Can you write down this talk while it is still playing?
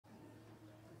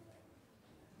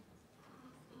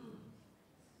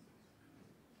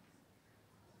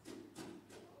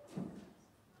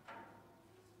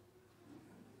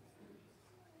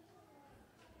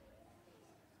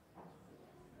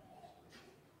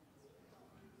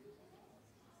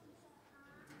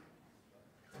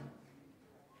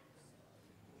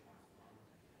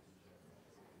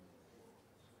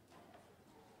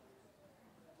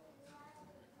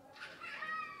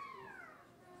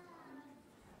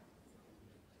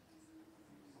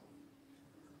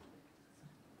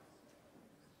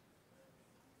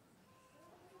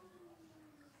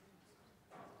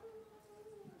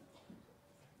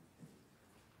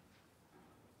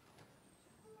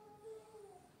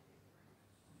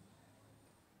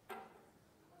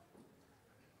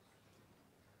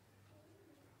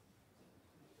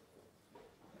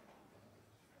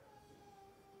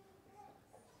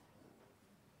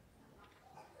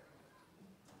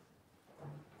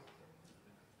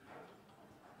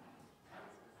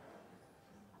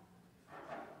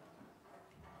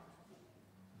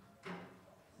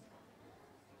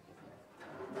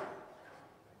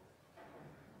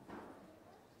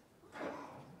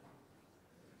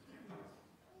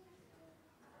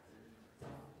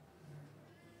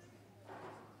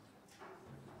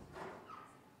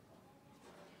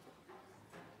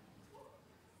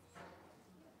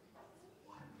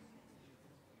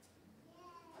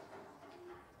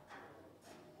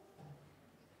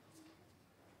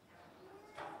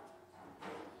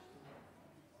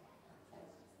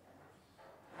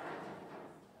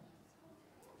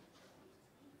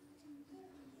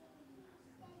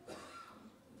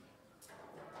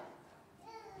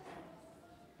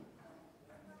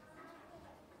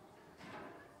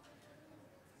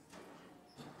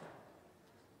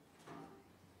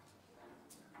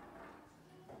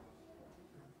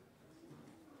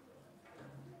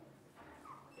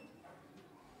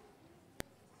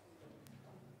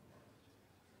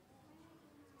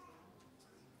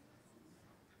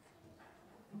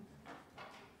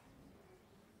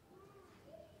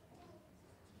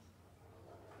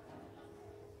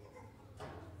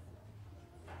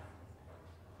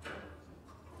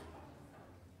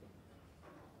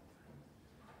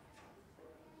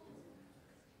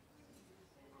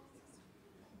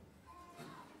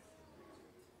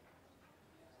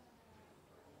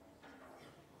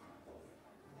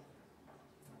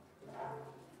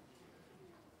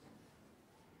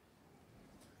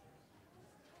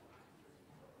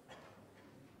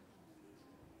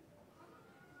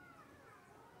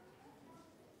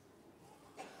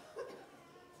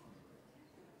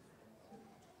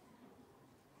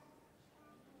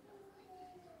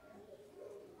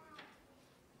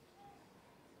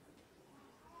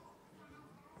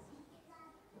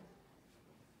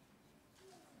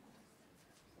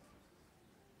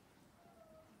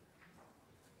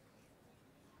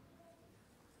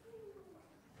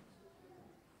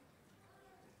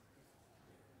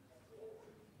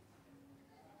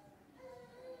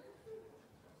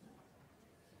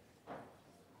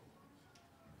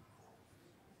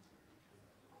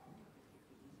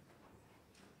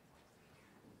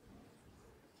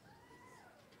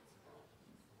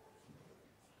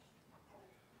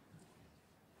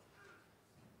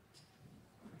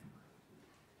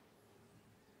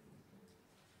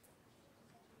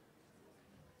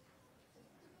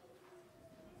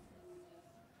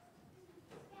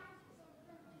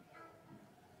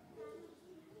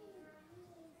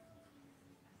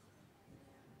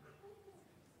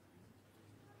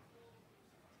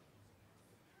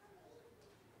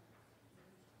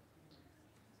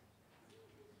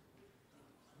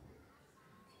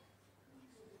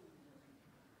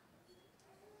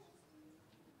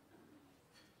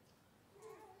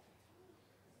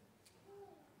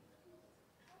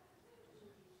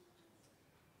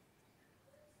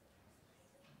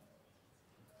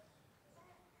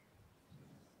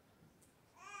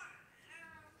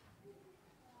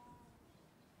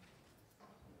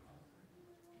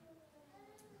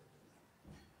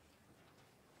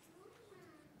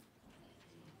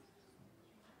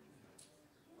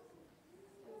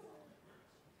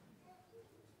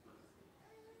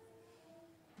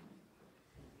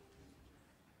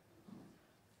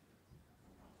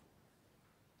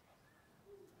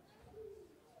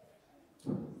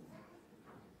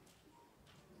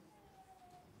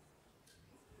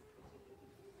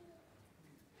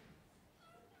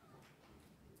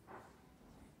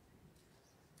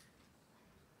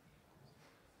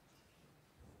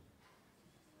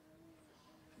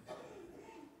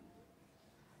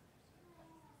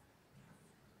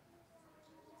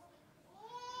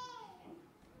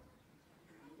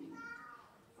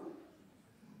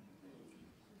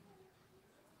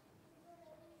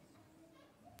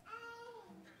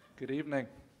Good evening.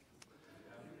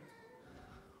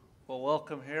 Well,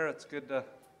 welcome here. It's good to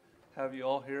have you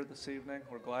all here this evening.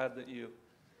 We're glad that you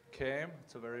came.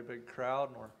 It's a very big crowd,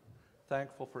 and we're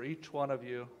thankful for each one of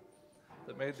you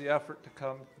that made the effort to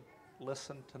come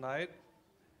listen tonight.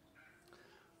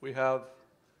 We have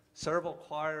several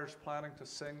choirs planning to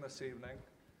sing this evening.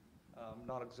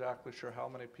 Not exactly sure how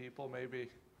many people,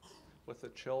 maybe with the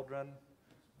children.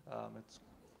 It's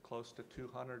close to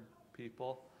 200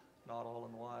 people, not all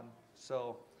in one.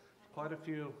 So quite a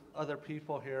few other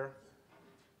people here.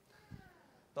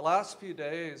 The last few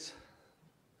days,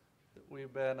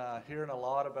 we've been hearing a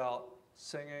lot about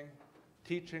singing,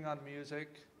 teaching on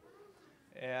music,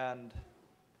 and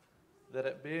that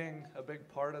it being a big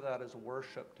part of that is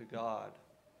worship to God.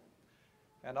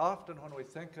 And often when we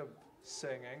think of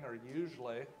singing, or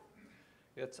usually,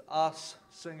 it's us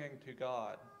singing to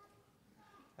God.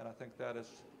 And I think that is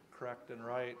correct and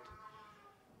right.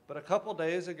 But a couple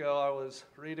days ago, I was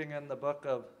reading in the book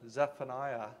of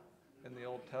Zephaniah in the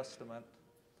Old Testament.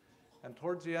 And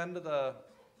towards the end of the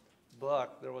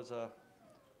book, there was a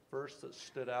verse that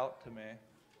stood out to me.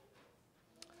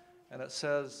 And it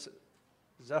says,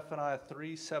 Zephaniah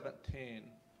 3:17,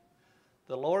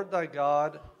 "The Lord thy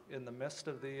God in the midst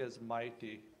of thee is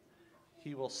mighty.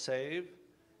 He will save.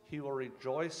 He will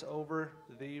rejoice over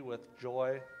thee with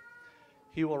joy.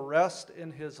 He will rest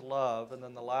in his love." And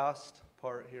then the last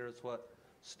part here is what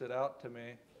stood out to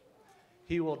me.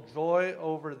 "He will joy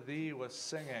over thee with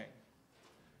singing."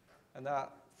 And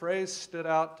that phrase stood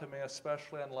out to me,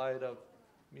 especially in light of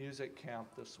music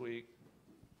camp this week.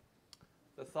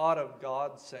 The thought of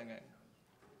God singing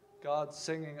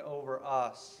over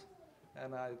us.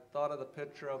 And I thought of the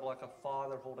picture of like a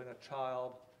father holding a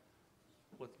child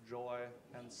with joy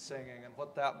and singing, and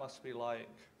what that must be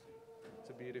like. It's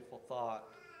a beautiful thought.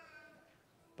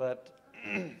 But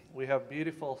we have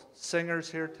beautiful singers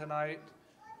here tonight,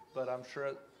 but I'm sure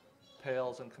it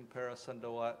pales in comparison to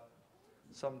what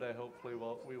someday hopefully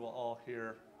we will all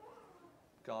hear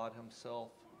God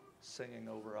himself singing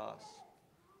over us.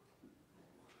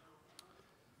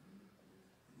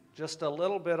 Just a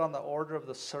little bit on the order of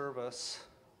the service.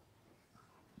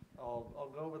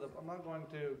 I'll go over I'm not going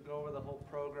to go over the whole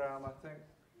program. I think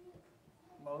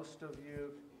most of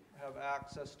you have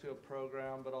access to a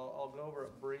program, but I'll go over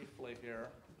it briefly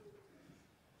here.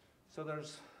 So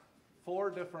there's 4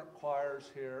 different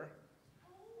choirs here.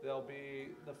 There'll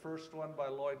be the first one by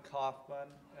Lloyd Kaufman,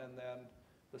 and then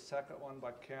the second one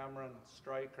by Cameron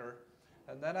Stryker.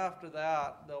 And then after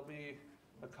that, there'll be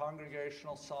a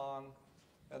congregational song,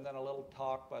 and then a little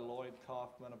talk by Lloyd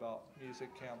Kaufman about Music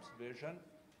Camp's vision.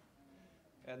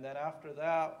 And then after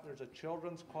that, there's a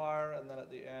children's choir, and then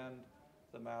at the end,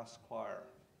 the mass choir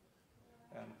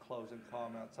and closing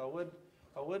comments. I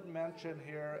would mention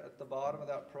here at the bottom of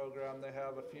that program, they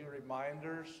have a few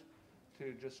reminders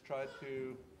to just try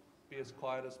to be as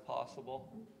quiet as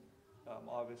possible.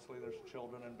 Obviously, there's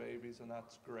children and babies, and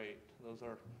that's great. Those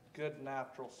are good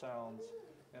natural sounds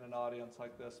in an audience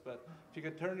like this. But if you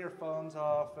could turn your phones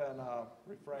off and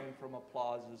refrain from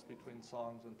applauses between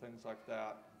songs and things like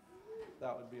that,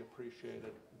 that would be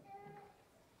appreciated.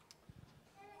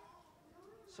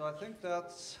 So I think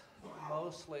that's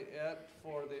mostly it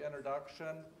for the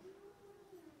introduction.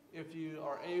 If you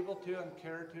are able to and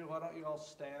care to, why don't you all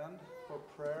stand for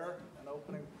prayer and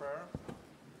opening prayer.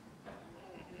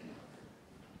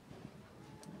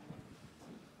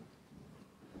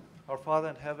 Our Father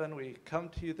in heaven, we come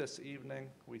to you this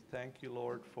evening. We thank you,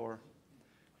 Lord, for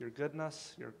your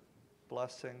goodness, your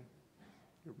blessing,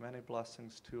 your many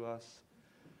blessings to us.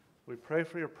 We pray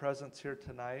for your presence here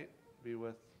tonight. Be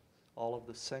with all of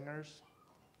the singers,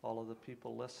 all of the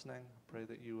people listening. Pray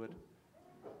that you would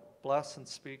bless and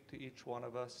speak to each one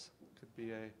of us. It could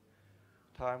be a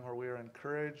time where we are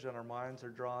encouraged and our minds are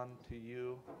drawn to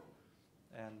you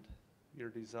and your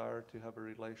desire to have a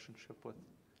relationship with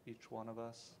each one of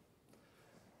us.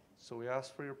 So we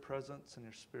ask for your presence and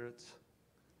your Spirit's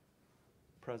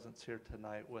presence here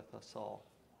tonight with us all.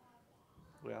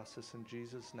 We ask this in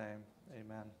Jesus' name.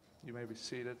 Amen. You may be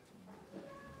seated.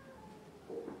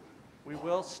 We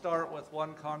will start with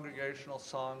one congregational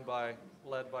song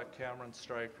led by Cameron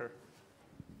Stryker.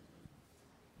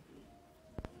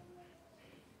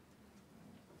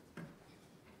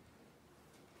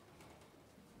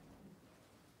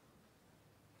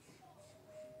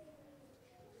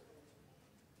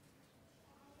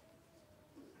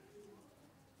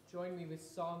 Join me with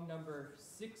song number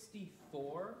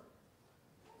 64.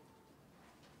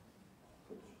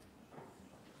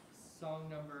 Song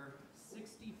number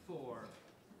 64.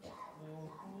 Oh,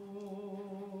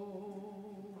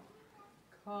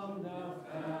 come thou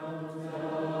fount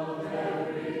of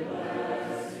every life.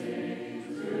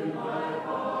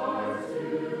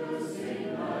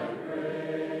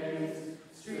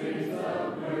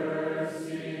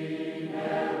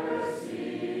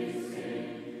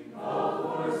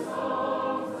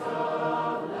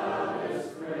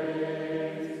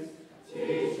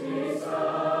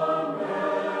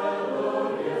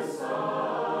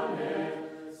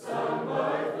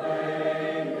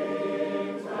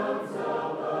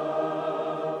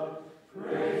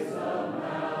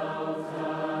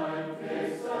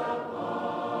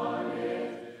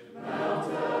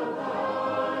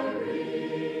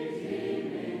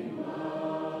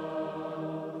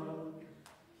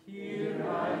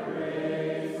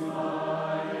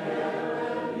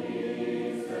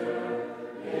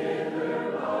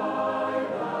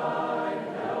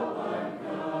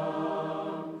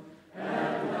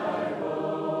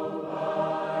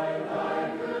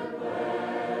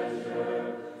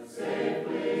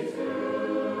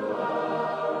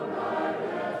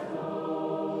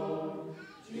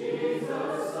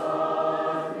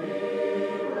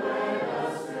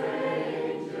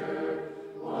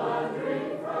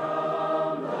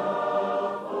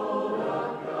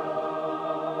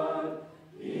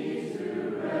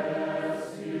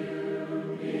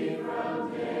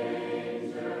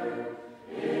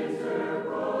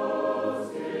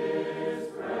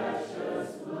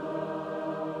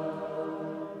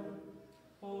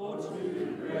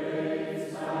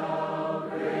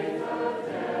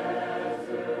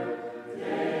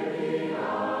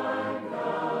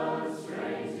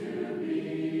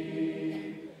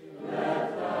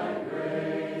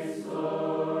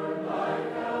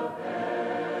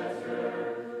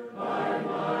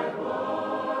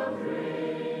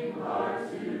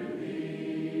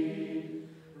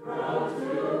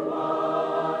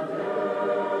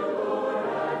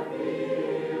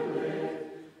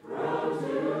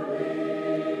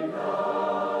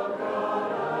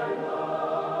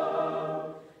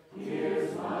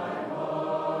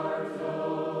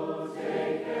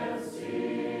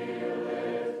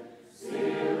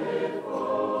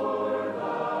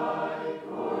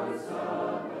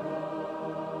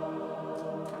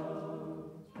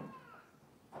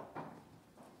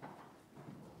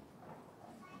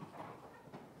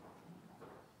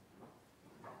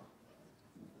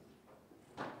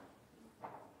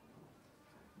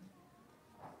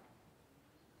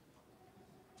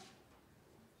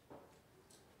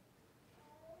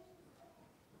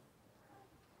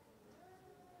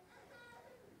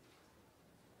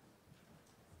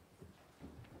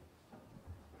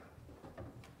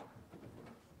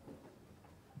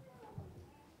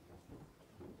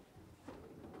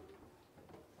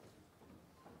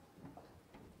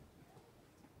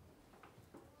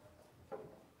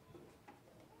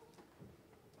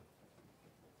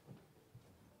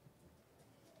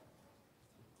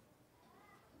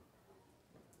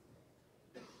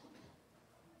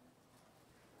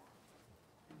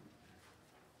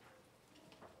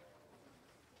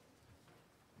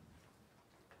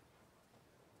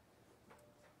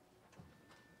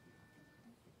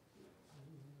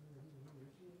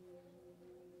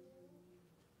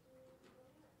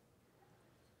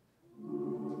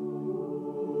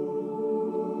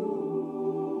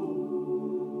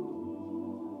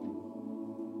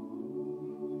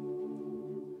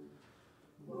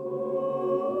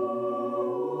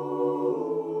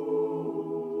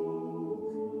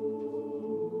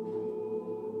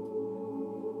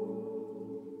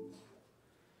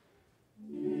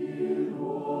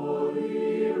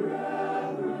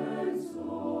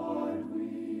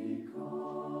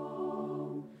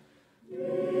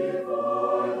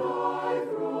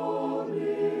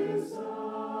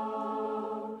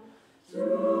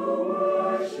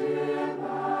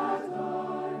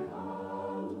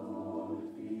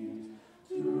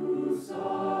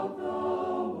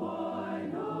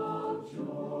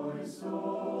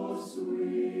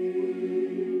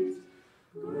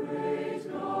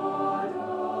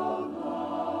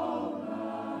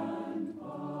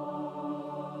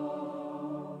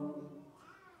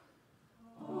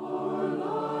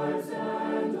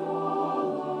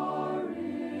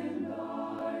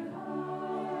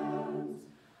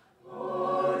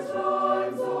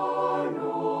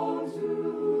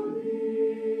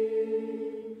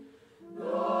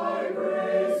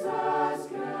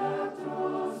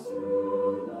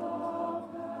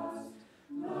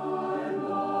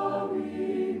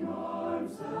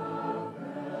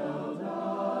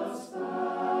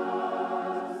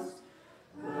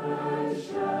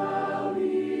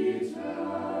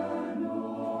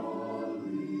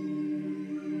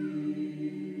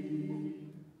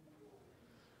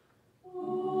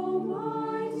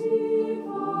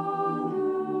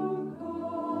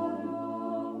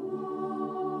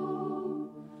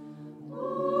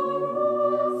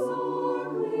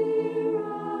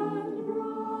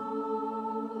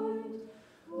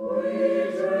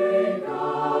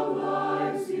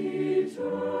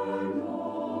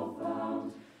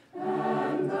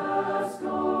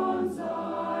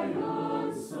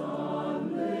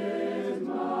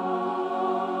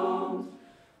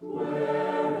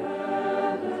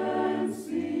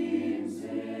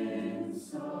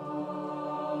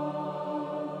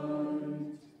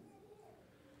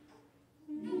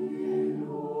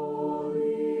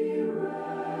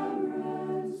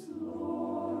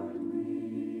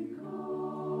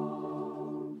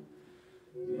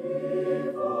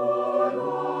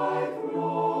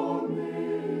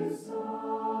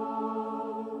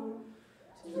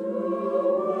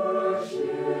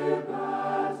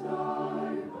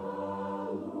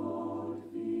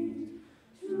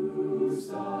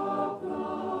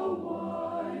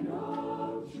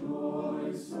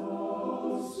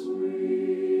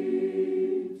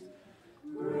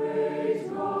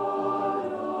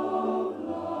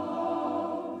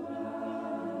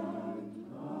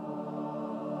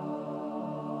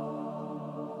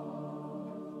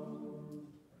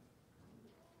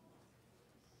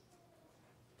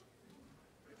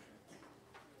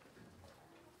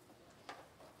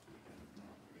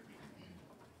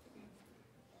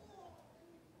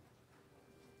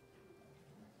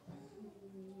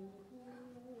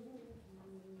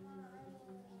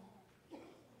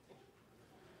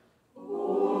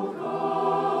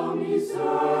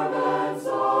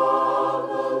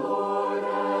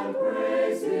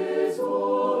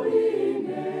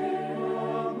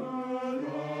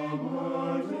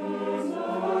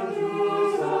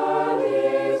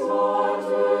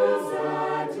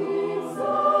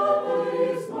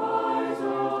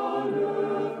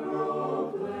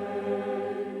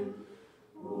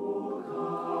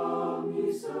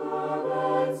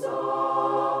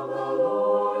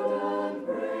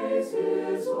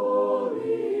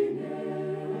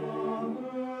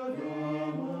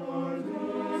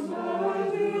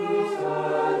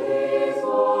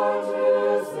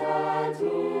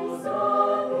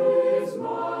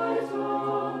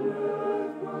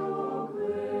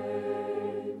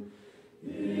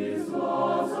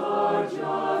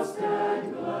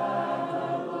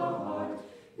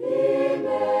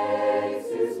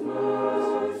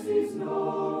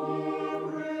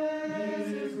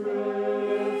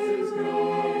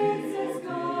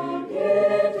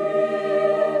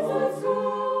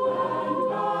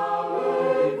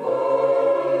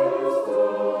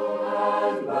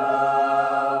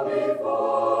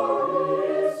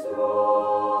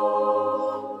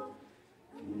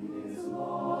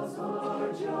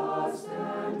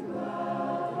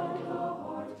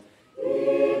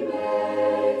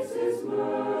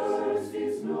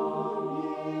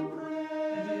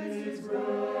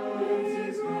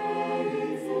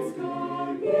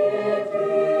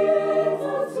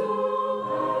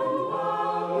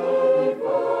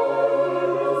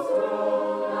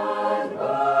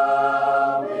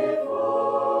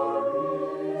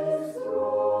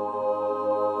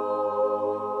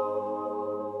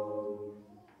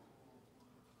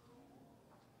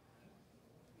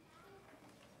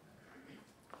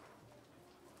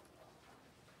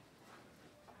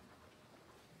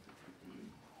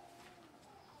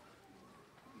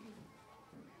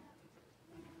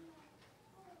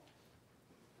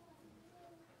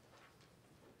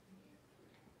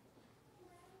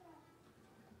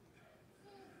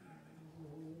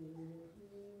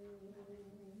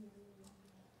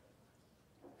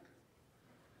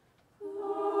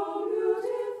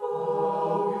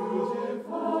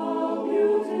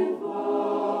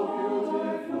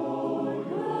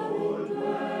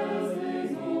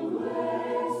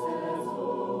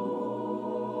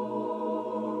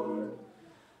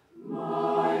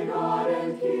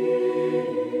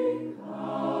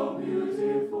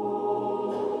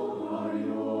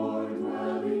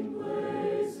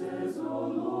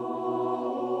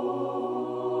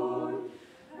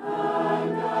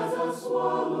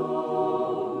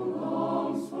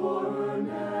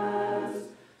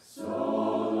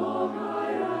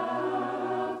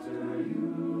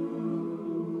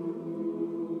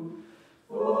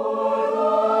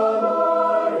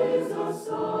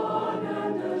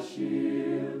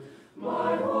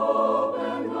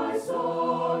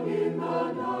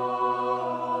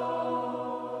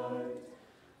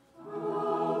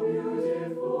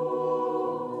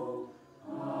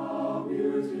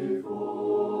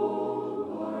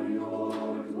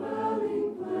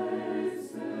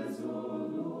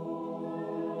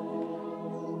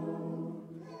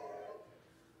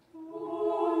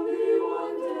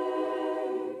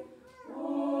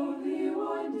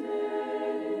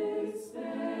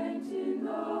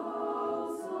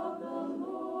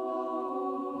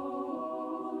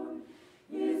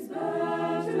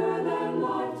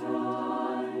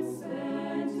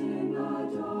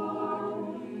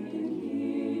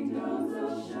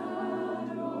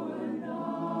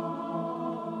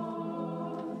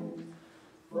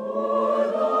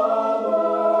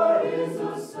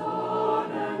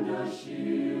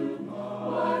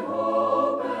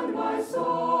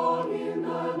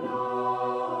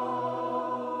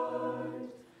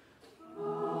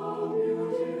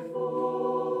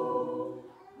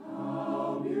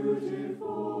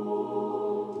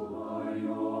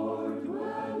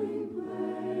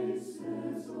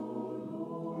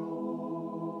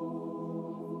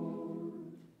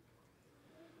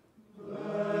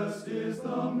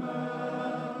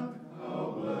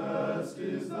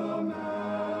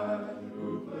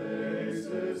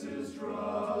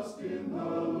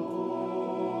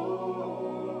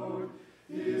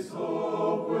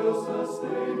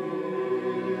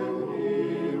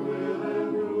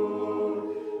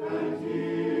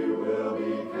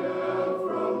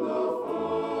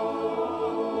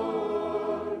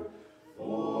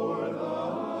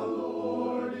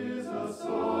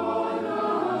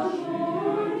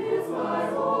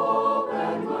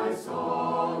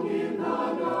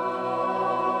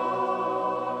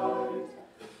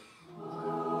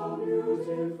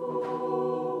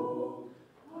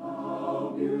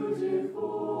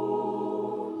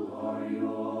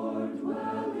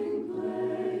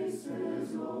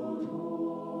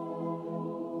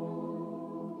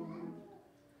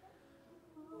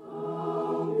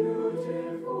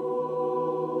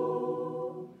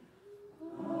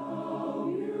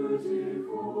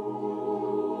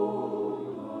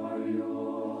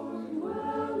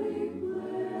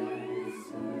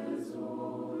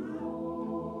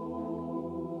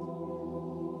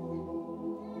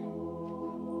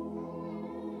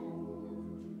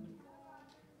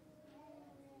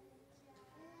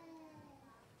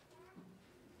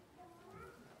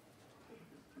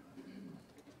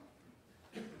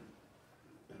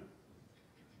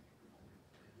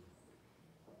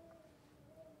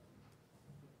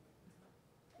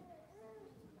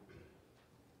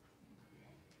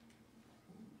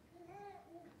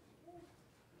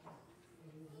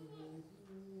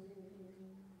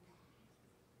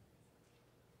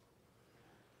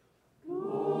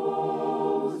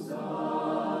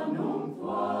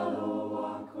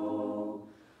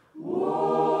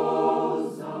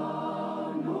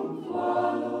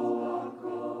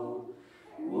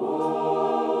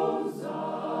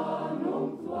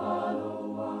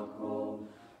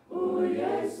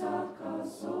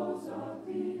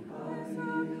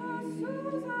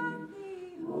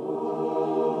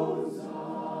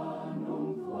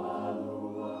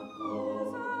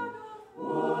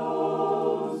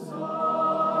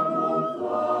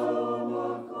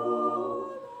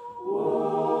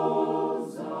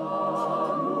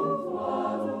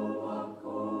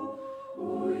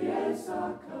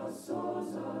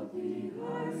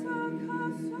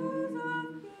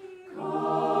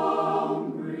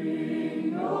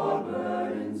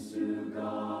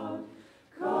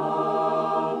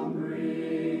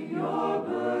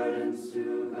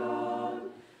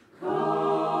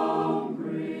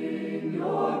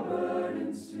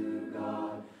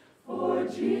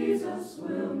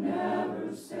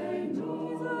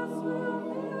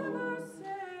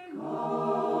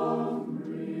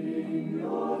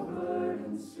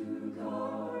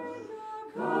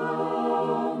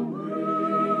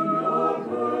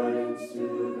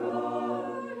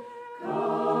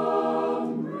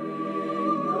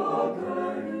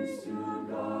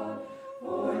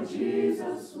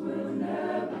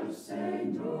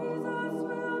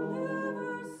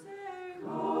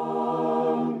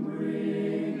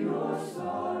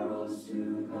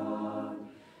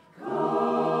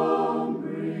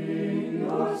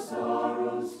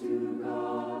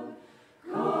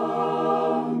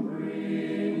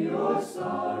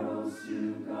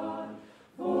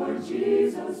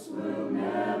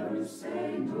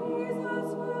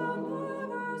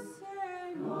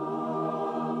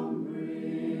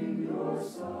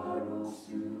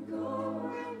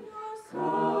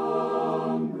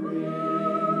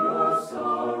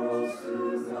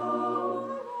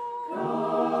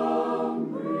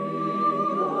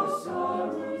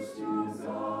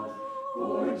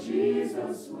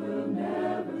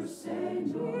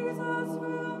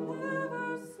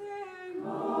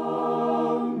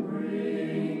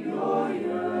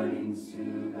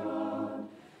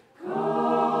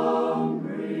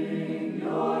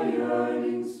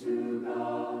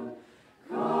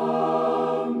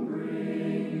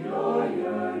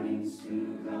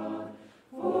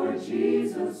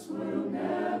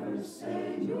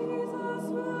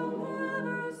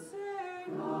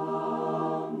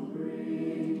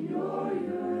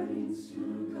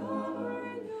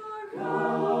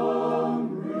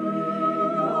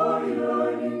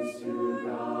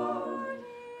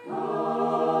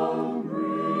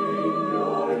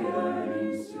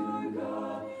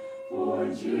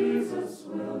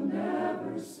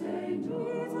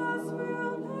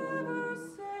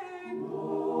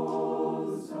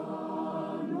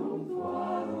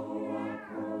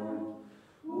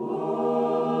 Whoa.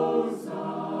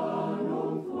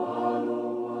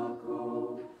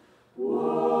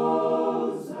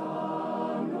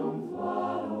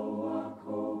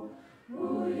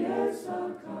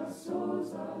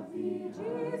 of thee.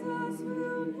 Jesus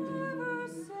will never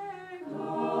say,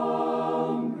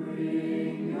 come,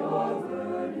 bring your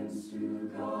burdens to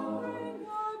God.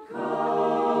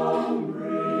 Come,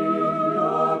 bring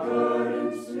your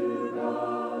burdens to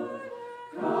God.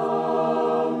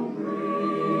 Come,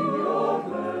 bring your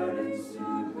burdens to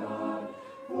God.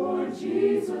 For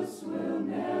Jesus will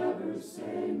never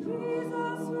say no.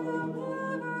 Jesus will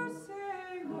never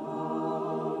say no.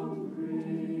 Come,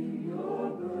 bring your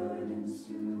burdens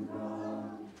to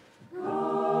God.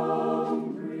 Come,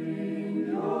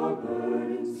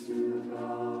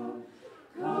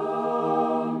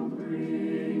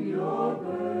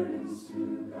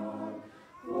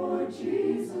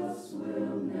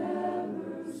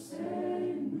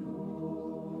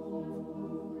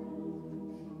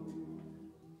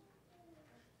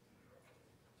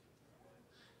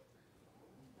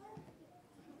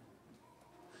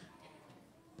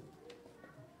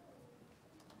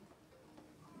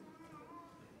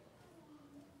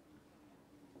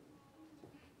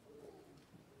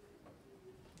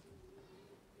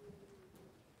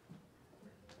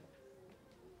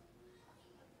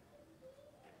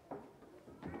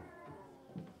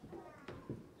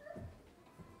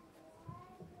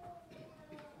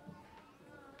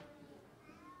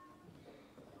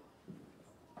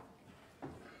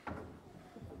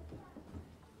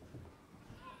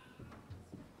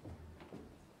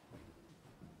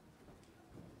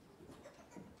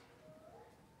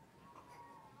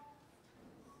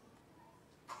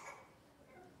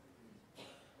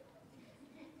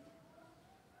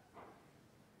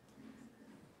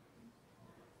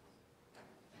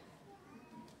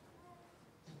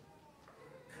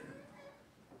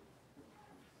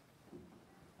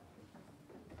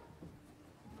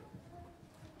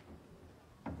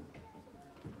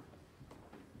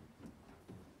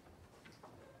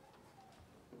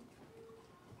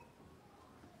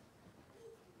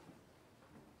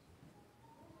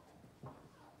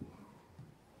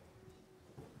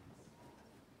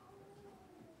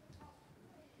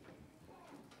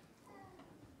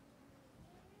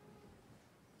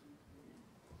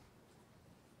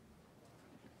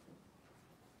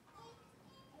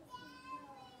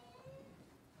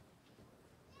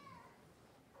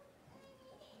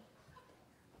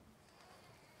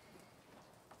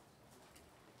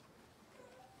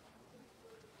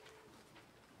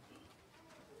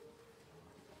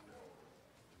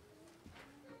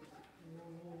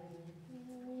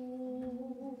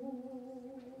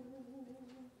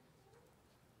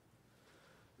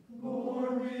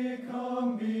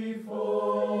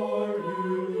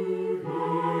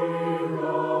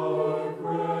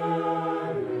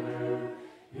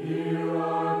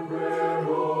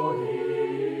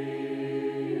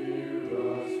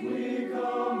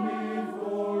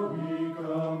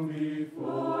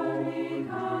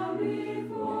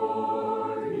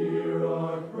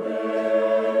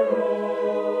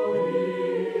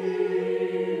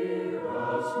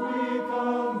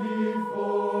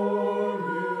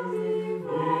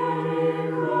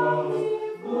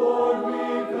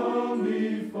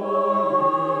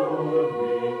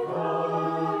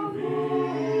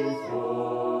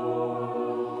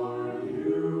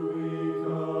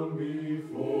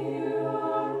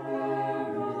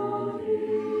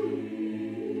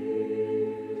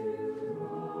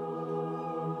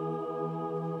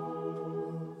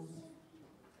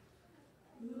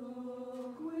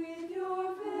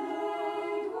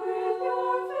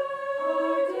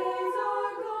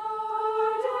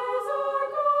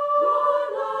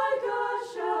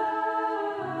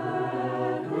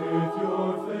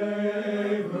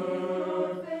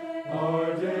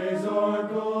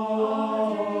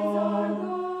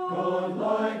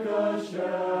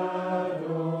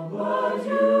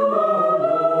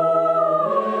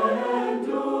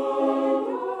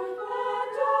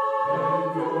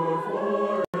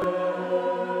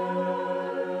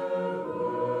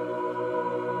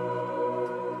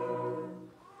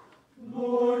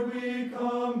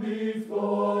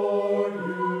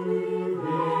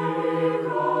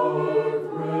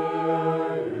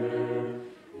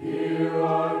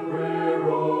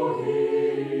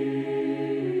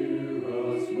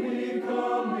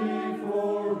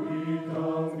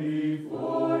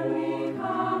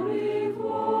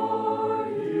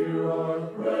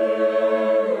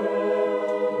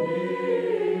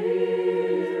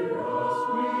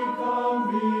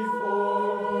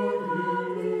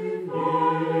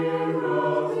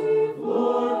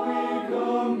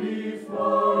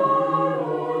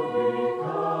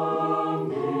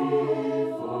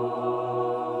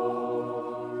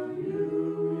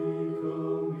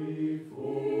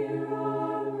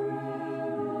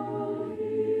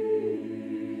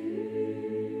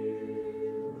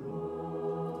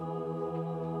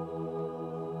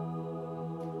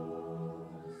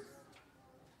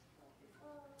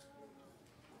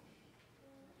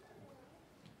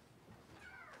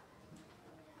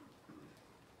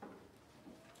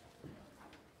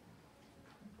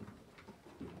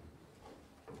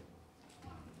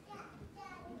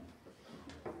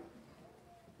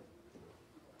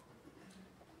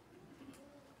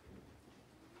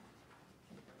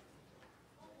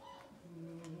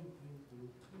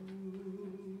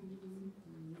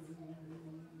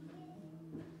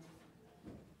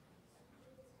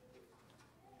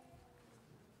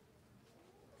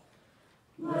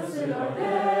 Blessed are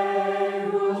they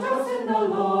who trust in the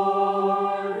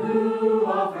Lord, who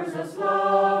offers us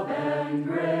love and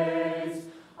grace.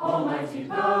 Almighty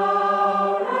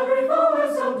power, every foe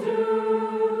is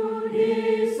subdued.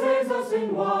 He saves us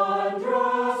in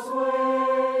wondrous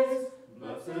ways.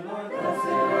 Blessed are they,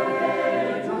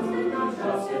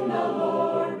 trust in the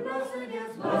Lord.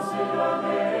 Blessed are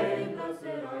they,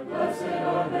 blessed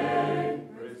are they.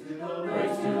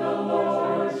 Praise to the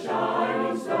Lord,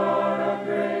 shining star of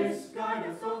grace. Guide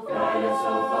us, O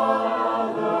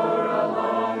Father,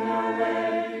 along your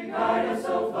way. Guide us, O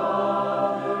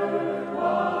Father,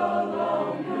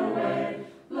 along your way.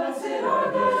 Blessed are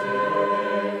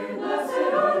they,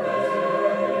 blessed are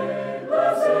they,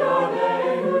 blessed are they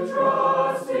who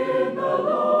trust in the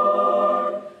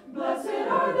Lord. Blessed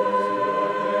are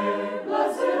they,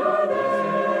 blessed are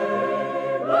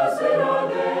they, blessed are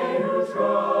they who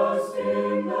trust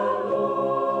in the Lord.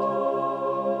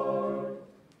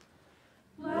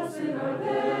 Blessed are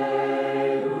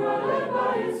they who are led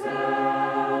by his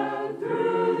hand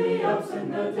through the ups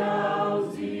and the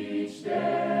downs each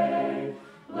day.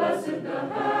 Blessed the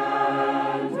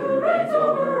hand who reigns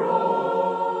over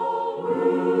all,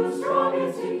 who strong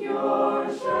and secure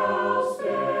shall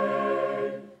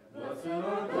stay. Blessed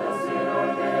are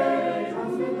they,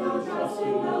 trust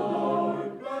in the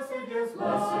Lord. Blessed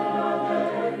are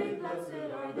they,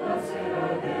 blessed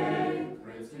are they.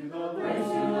 Praise to the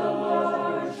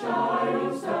Lord,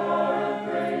 shining star of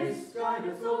grace. Guide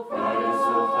us, O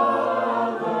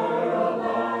Father,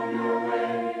 along your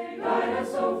way. Guide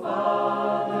us, O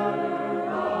Father,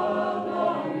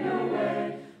 along your way.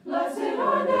 Blessed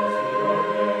are they,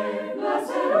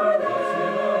 blessed are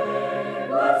they,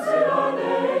 blessed are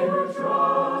they who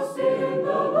trust in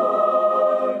the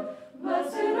Lord.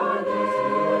 Blessed are they,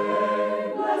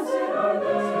 blessed are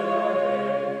they,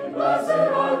 blessed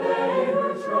are they who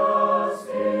trust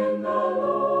in the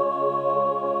Lord.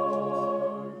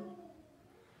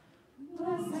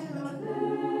 Blessed are they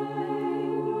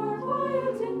who are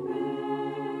quiet in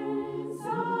pain,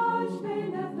 such pain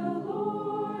that the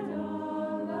Lord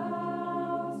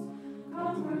allows.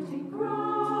 Comforting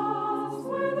cross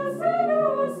where the Savior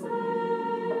was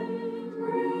slain,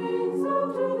 brings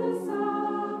hope to the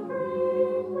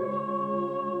suffering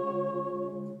crowd.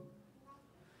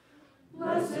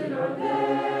 Blessed are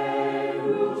they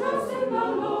who trust in the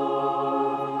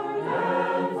Lord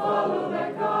and follow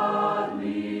that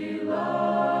godly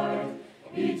light.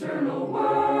 Eternal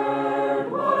word,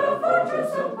 what a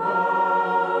fortress of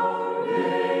power,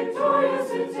 victorious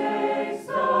it takes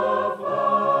the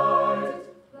fight.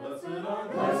 Blessed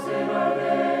are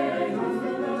they who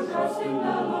trust in the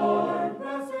Lord.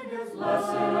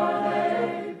 Blessed are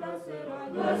they,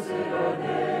 blessed are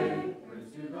they.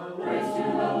 Praise to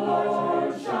the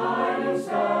Lord, shining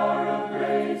star of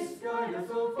grace. Guide us,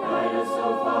 O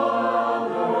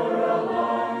Father,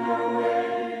 along your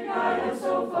way. Guide us, O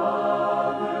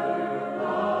Father,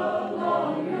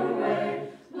 along your way.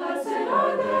 Blessed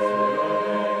are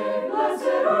they,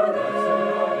 blessed are they,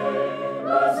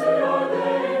 blessed are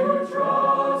they who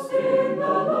trust in the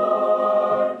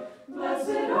Lord.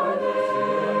 Blessed are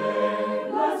they,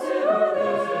 blessed are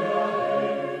they,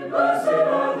 blessed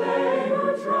are they who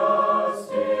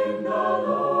trust in the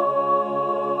Lord.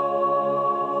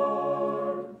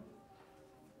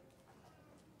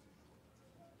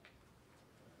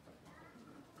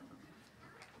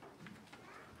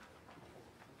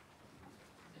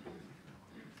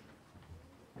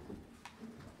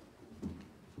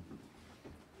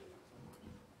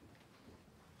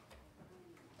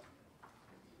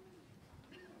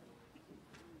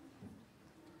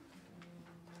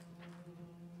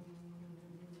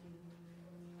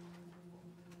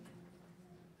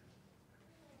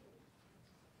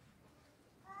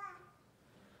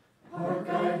 Hark,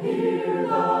 I hear the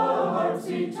harps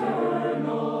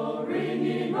eternal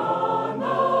ringing on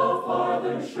the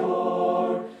farther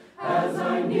shore, as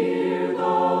I near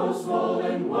those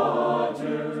swollen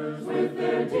waters with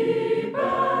their deep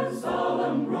and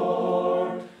solemn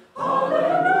roar.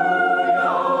 Hallelujah,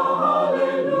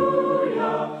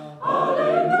 hallelujah,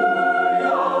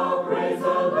 hallelujah, praise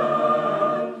the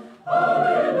Lamb.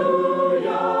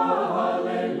 Hallelujah,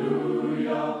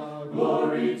 hallelujah,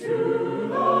 glory to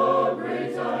the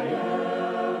great I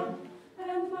am.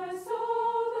 And my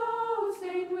soul, though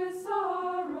stained with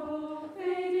sorrow,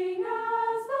 fading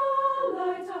as the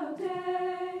light of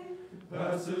day,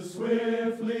 passes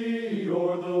swiftly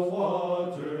o'er the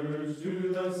waters to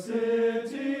the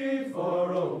city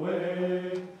far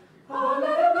away.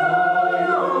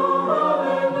 Hallelujah,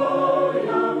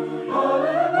 hallelujah,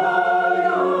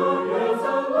 hallelujah, praise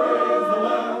the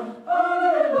Lamb.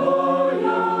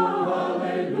 Hallelujah,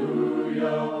 hallelujah.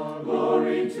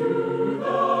 to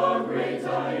the great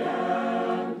I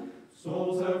am.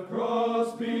 Souls have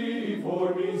crossed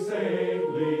before me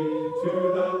safely to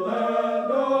the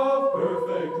land of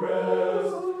perfect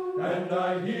rest, and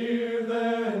I hear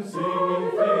them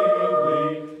singing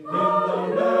faintly in the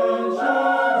mansions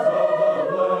of the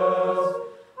blessed.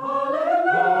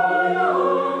 Hallelujah,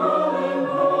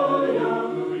 hallelujah,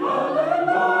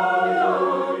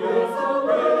 hallelujah, yes,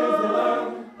 praise the Lamb.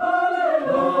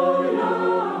 Hallelujah,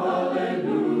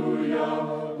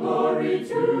 hallelujah, glory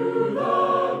to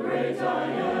the great I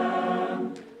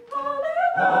am.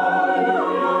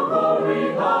 Hallelujah, glory,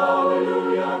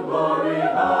 hallelujah, glory,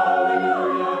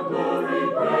 hallelujah, glory,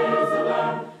 praise the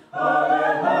Lamb.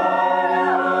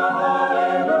 Hallelujah,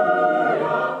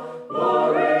 hallelujah,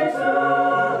 glory to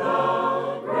the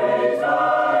great I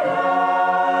am.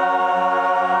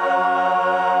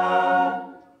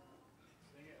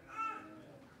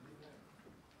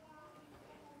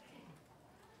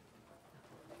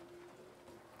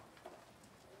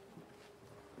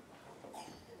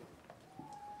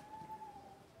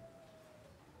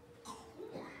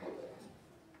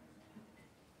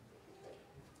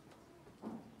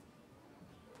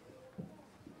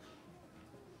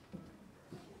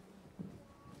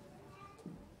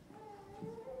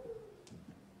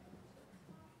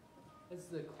 As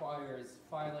the choir is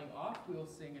filing off, we will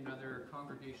sing another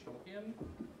congregational hymn,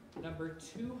 number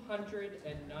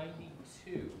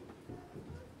 292.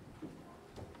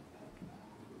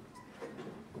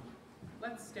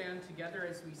 Let's stand together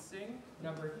as we sing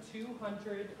number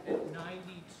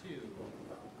 292.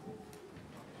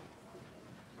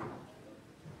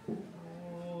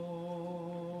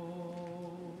 Oh,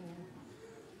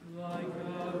 like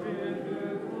a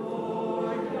river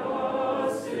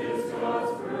glorious is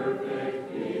God's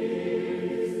perfect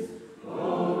peace,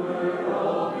 over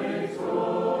all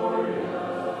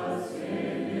victorious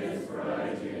in His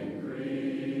bright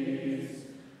increase.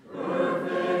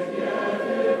 Perfect yet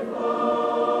it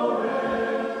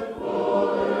floweth,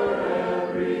 fuller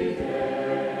every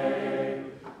day.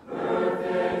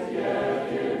 Perfect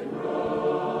yet it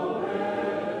groweth,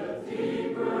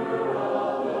 deeper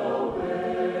all the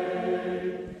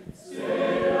way.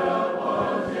 Stay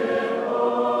upon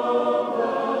Jehovah,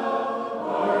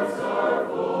 hearts are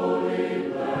fully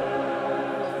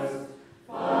blessed,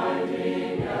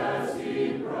 finding as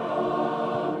He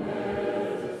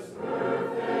promised,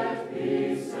 perfect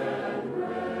peace and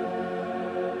rest.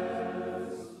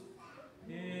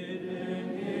 Hidden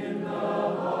in the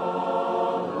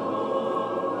hollow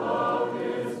of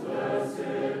His blessed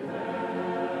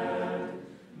hand,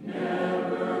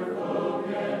 never foe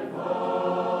can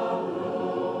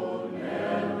follow,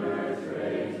 never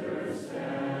traitor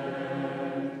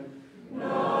stand.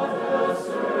 Not a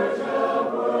surge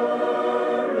of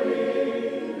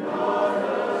worry, not a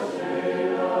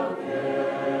shade of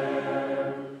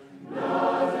care,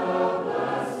 not a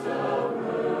blast of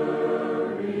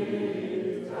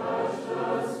hurry, touch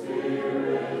the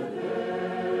Spirit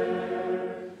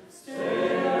there.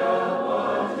 Stay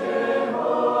upon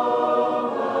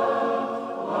Jehovah,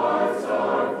 hearts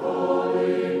are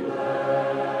fully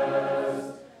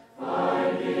blessed,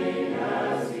 finding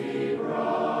as He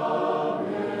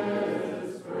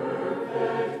promised,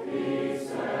 perfect peace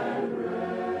and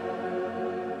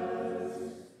rest.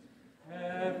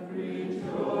 Every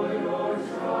joy or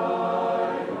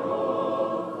trial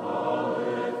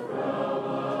falleth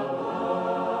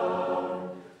from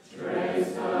above,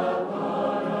 traced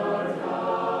upon our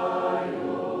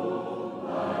dial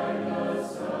by the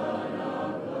Son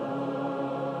of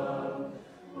love.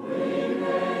 We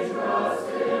may trust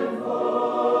Him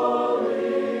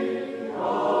fully,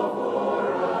 all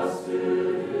for us to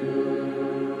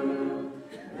do.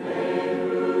 They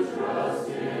who trust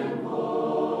Him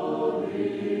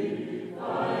wholly,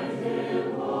 find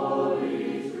Him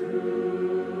wholly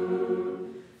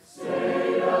true.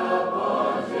 Stay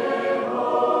upon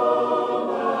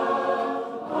Jehovah,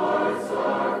 hearts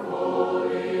are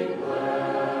fully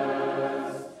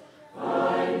blessed,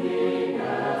 finding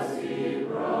as He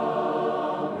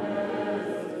promised,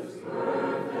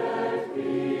 perfect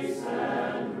peace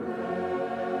and rest.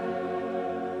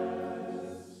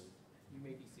 You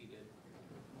may be seated.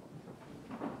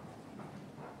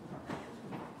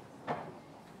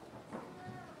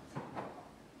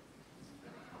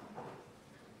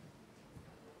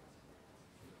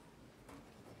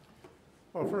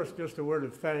 Well, first, just a word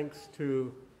of thanks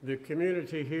to the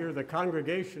community here, the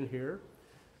congregation here,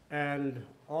 and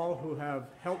all who have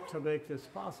helped to make this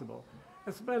possible.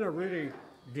 It's been a really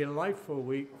delightful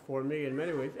week for me in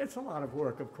many ways. It's a lot of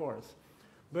work, of course,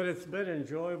 but it's been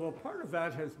enjoyable. Part of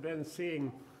that has been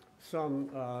seeing some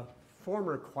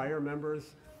former choir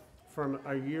members from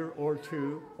a year or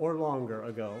two or longer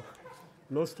ago,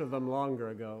 most of them longer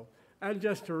ago, and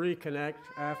just to reconnect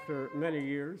after many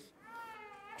years,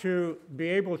 to be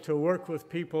able to work with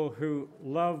people who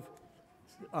love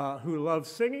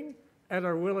singing and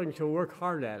are willing to work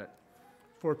hard at it,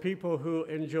 for people who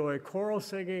enjoy choral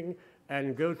singing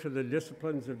and go to the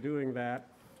disciplines of doing that,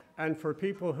 and for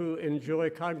people who enjoy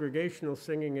congregational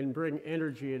singing and bring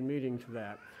energy and meaning to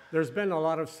that. There's been a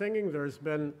lot of singing, there's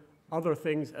been other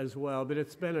things as well, but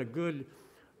it's been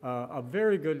a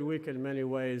very good week in many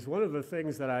ways. One of the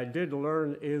things that I did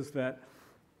learn is that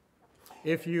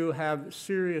if you have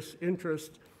serious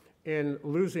interest in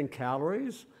losing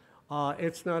calories,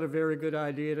 it's not a very good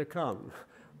idea to come.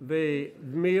 The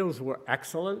meals were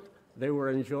excellent, they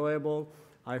were enjoyable.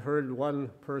 I heard one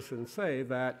person say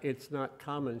that it's not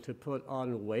common to put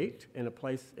on weight in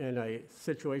a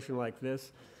situation like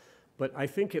this, but I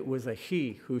think it was a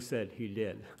he who said he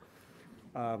did.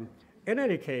 In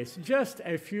any case, just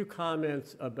a few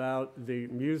comments about the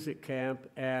music camp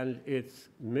and its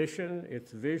mission,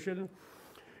 its vision.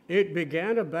 It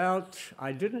began about,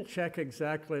 I didn't check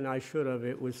exactly and I should have,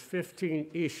 it was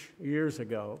 15-ish years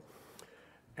ago.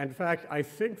 In fact, I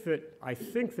think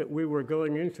that we were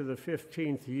going into the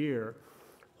 15th year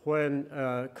when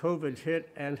COVID hit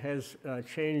and has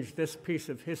changed this piece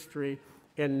of history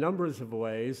in numbers of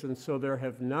ways, and so there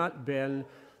have not been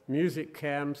music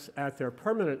camps at their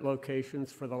permanent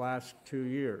locations for the last 2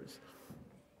 years.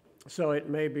 So it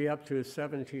may be up to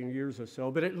 17 years or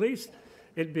so, but at least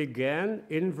it began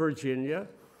in Virginia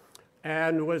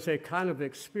and was a kind of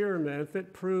experiment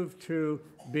that proved to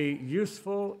be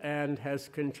useful and has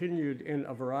continued in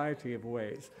a variety of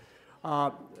ways.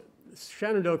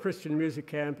 Shenandoah Christian Music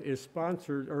Camp is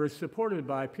sponsored or is supported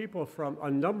by people from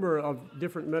a number of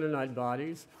different Mennonite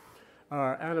bodies,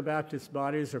 Anabaptist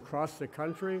bodies across the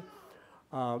country.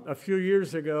 A few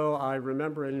years ago, I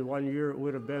remember in 1 year it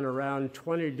would have been around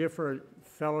 20 different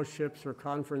fellowships or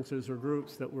conferences or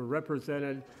groups that were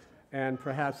represented, and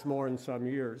perhaps more in some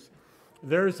years.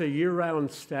 There's a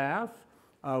year-round staff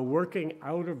working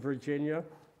out of Virginia,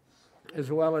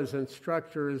 as well as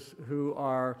instructors who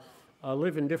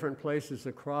live in different places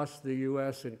across the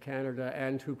U.S. and Canada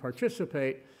and who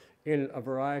participate in a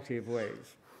variety of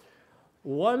ways.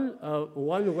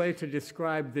 One way to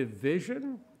describe the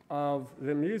vision of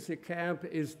the music camp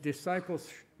is disciples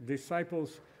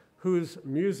whose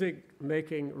music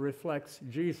making reflects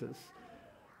Jesus.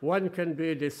 One can be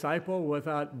a disciple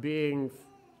without being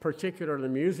particularly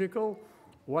musical.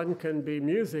 One can be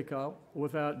musical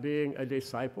without being a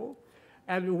disciple.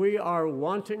 And we are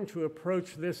wanting to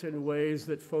approach this in ways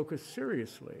that focus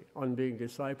seriously on being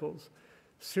disciples,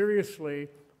 seriously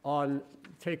on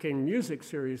taking music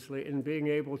seriously and being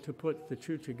able to put the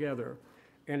two together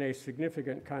in a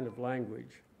significant kind of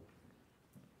language.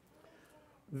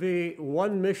 The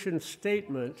one mission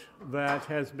statement that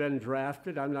has been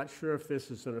drafted, I'm not sure if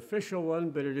this is an official one,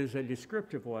 but it is a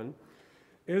descriptive one,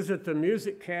 is that the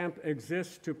music camp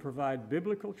exists to provide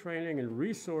biblical training and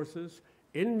resources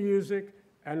in music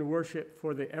and worship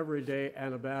for the everyday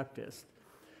Anabaptist.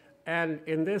 And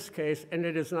in this case, and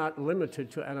it is not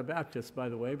limited to Anabaptists, by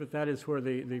the way, but that is where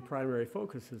the primary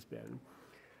focus has been.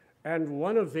 And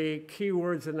one of the key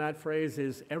words in that phrase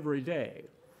is everyday.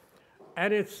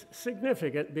 And it's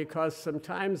significant because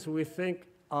sometimes we can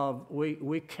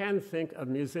think of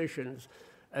musicians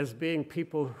as being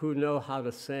people who know how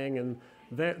to sing, and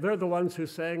they're the ones who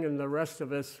sing, and the rest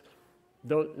of us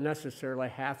don't necessarily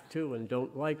have to and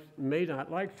may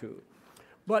not like to.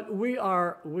 But we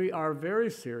are very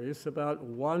serious about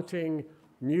wanting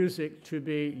music to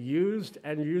be used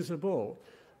and usable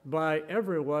by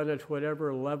everyone at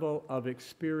whatever level of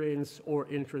experience or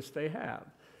interest they have.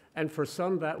 And for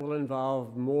some, that will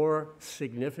involve more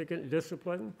significant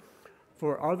discipline.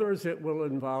 For others, it will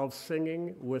involve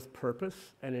singing with purpose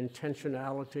and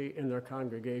intentionality in their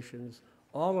congregations.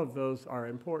 All of those are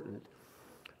important.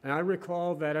 And I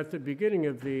recall that at the beginning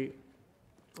of the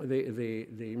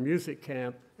music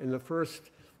camp, in the first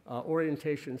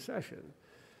orientation session,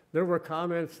 there were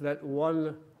comments that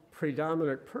one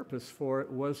predominant purpose for it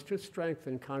was to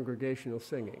strengthen congregational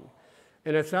singing.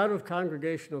 And it's out of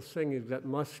congregational singing that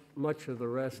much of the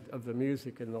rest of the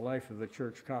music in the life of the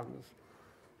church comes.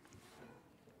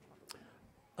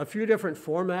 A few different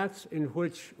formats in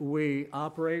which we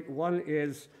operate. One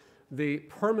is the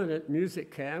permanent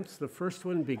music camps. The first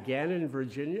one began in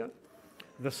Virginia.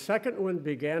 The second one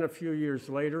began a few years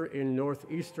later in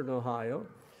northeastern Ohio.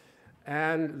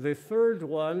 And the third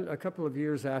one, a couple of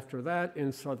years after that,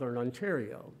 in southern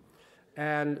Ontario.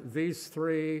 And these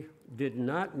three did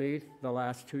not meet the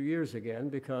last 2 years again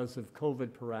because of COVID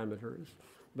parameters,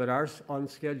 but are on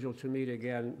schedule to meet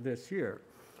again this year.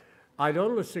 I'd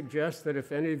only suggest that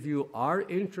if any of you are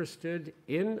interested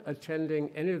in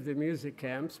attending any of the music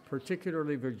camps,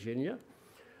 particularly Virginia,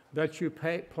 that you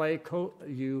pay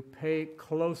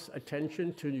close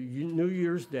attention to New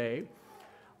Year's Day.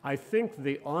 I think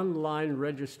the online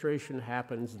registration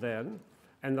happens then,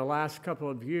 and the last couple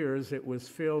of years it was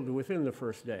filled within the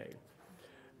first day.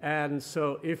 And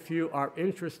so if you are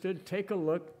interested, take a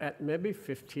look at maybe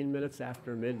 15 minutes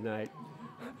after midnight.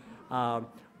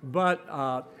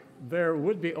 There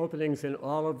would be openings in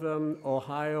all of them.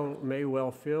 Ohio may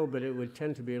well fill, but it would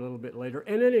tend to be a little bit later.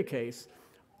 In any case,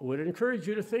 I would encourage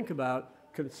you to think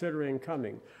about considering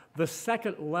coming. The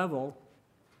second level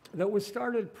that was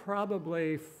started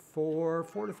probably 4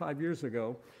 to 5 years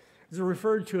ago is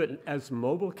referred to it as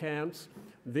mobile camps.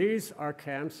 These are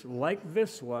camps like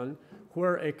this one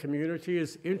where a community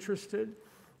is interested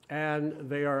and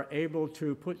they are able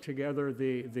to put together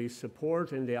the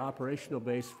support and the operational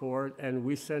base for it, and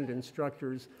we send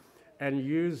instructors and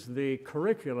use the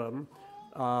curriculum,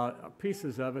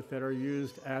 pieces of it that are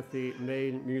used at the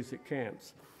main music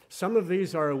camps. Some of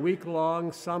these are a week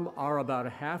long, some are about a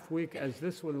half week, as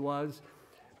this one was,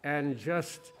 and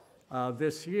just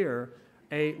this year,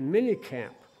 a mini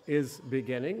camp is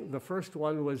beginning. The first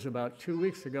one was about 2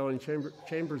 weeks ago in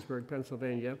Chambersburg,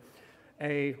 Pennsylvania,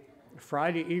 a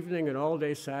Friday evening, an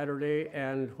all-day Saturday,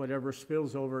 and whatever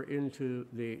spills over into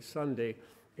the Sunday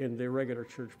in the regular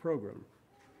church program.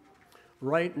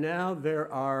 Right now, there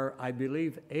are, I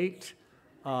believe, eight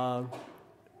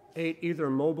either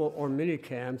mobile or mini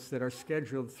camps that are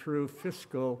scheduled through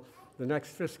the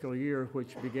next fiscal year,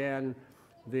 which began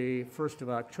the 1st of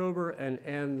October and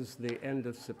ends the end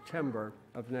of September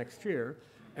of next year.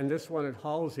 And this one at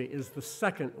Halsey is the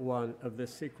second one of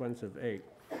this sequence of 8.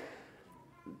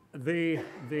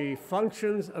 The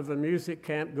functions of the music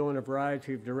camp go in a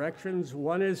variety of directions.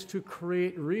 One is to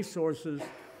create resources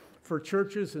for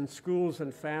churches and schools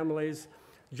and families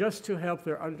just to help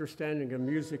their understanding of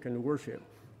music and worship.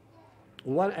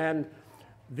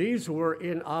 These were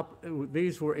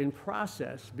in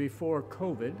process before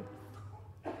COVID,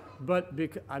 but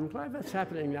I'm glad that's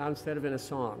happening now instead of in a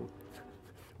song.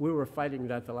 We were fighting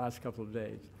that the last couple of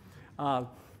days.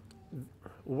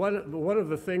 One of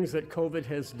the things that COVID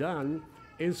has done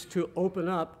is to open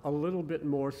up a little bit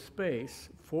more space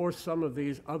for some of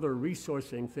these other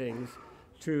resourcing things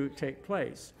to take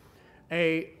place.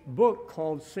 A book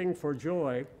called the Sing for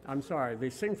Joy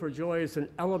is an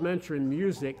elementary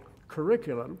music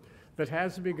curriculum that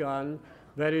has begun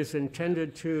that is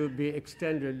intended to be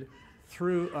extended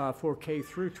through for K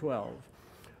through 12.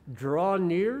 Draw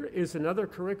Near is another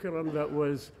curriculum that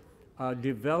was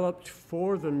developed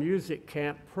for the music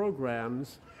camp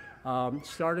programs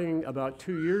starting about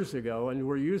 2 years ago, and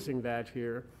we're using that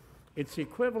here. It's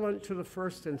equivalent to the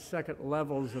first and second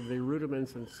levels of the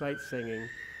rudiments and sight singing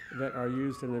that are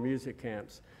used in the music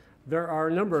camps. There are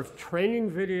a number of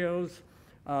training videos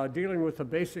dealing with the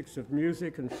basics of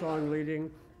music and song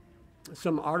leading,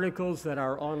 some articles that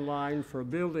are online for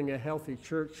building a healthy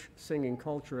church singing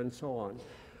culture, and so on.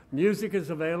 Music is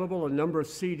available, a number of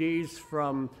CDs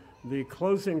from the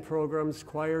closing programs,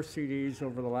 choir CDs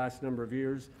over the last number of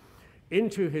years.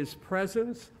 Into His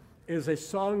Presence is a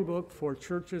songbook for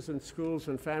churches and schools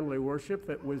and family worship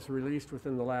that was released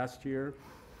within the last year.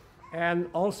 And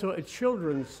also a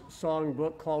children's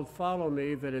songbook called Follow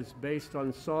Me that is based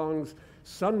on songs,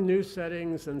 some new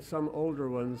settings and some older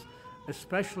ones,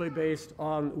 especially based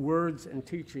on words and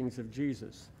teachings of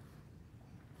Jesus.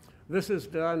 This is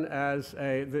done as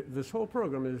this whole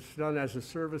program is done as a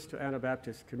service to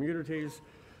Anabaptist communities.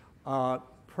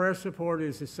 Prayer support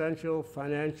is essential,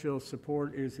 financial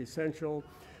support is essential,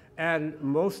 and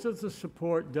most of the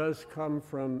support does come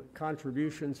from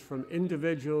contributions from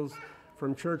individuals,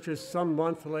 from churches, some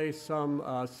monthly, some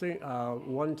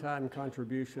one-time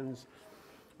contributions,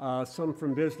 some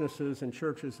from businesses and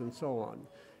churches and so on.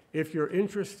 If you're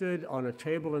interested, on a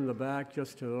table in the back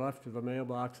just to the left of the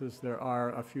mailboxes, there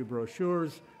are a few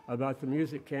brochures about the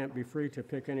music camp. Be free to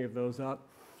pick any of those up.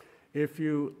 If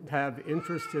you have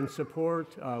interest in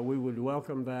support, we would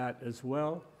welcome that as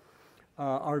well.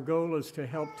 Our goal is to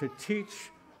help to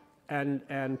teach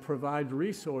and provide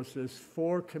resources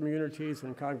for communities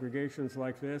and congregations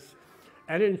like this,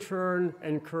 and in turn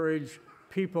encourage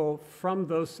people from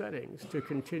those settings to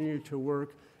continue to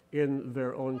work in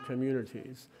their own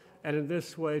communities, and in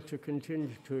this way to continue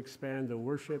to expand the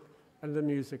worship and the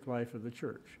music life of the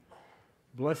church.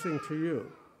 Blessing to you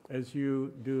as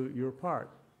you do your part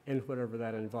in whatever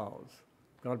that involves.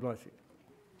 God bless you.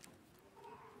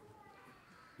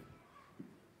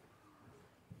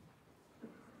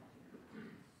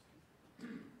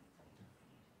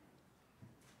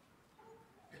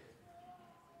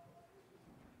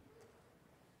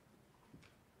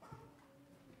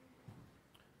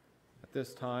 At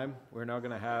this time, we're now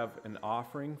going to have an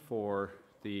offering for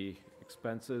the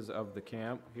expenses of the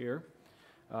camp here.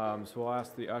 So we'll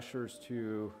ask the ushers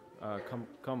to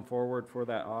come forward for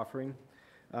that offering.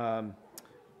 While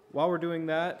we're doing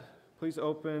that, please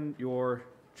open your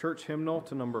church hymnal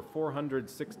to number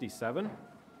 467.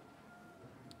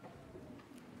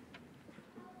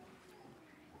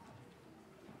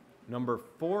 Number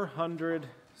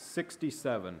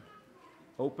 467,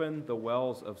 Open the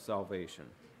Wells of Salvation.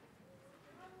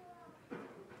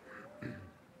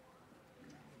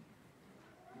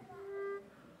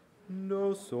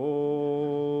 No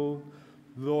soul,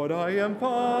 Lord, I am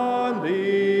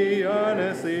fondly,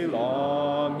 earnestly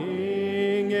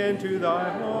longing into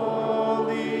thy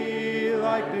holy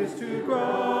likeness to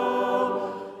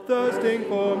grow, thirsting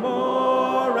for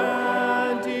more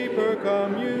and deeper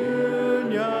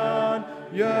communion,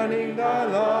 yearning thy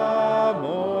love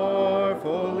more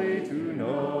fully to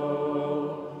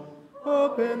know.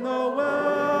 Open the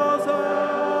wells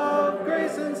of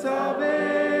grace and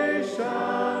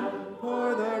salvation,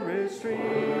 pour the rich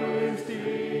streams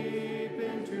deep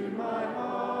into my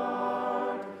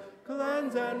heart,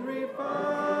 cleanse and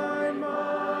refine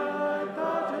my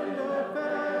thought and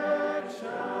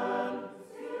affection,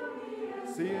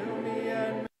 seal me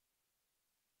and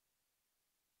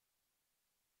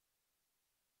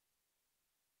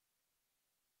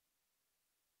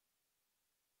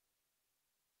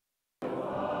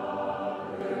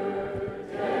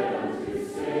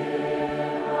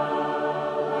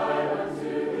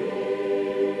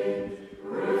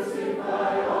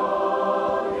Crucify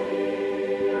all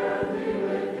the earthly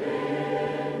within.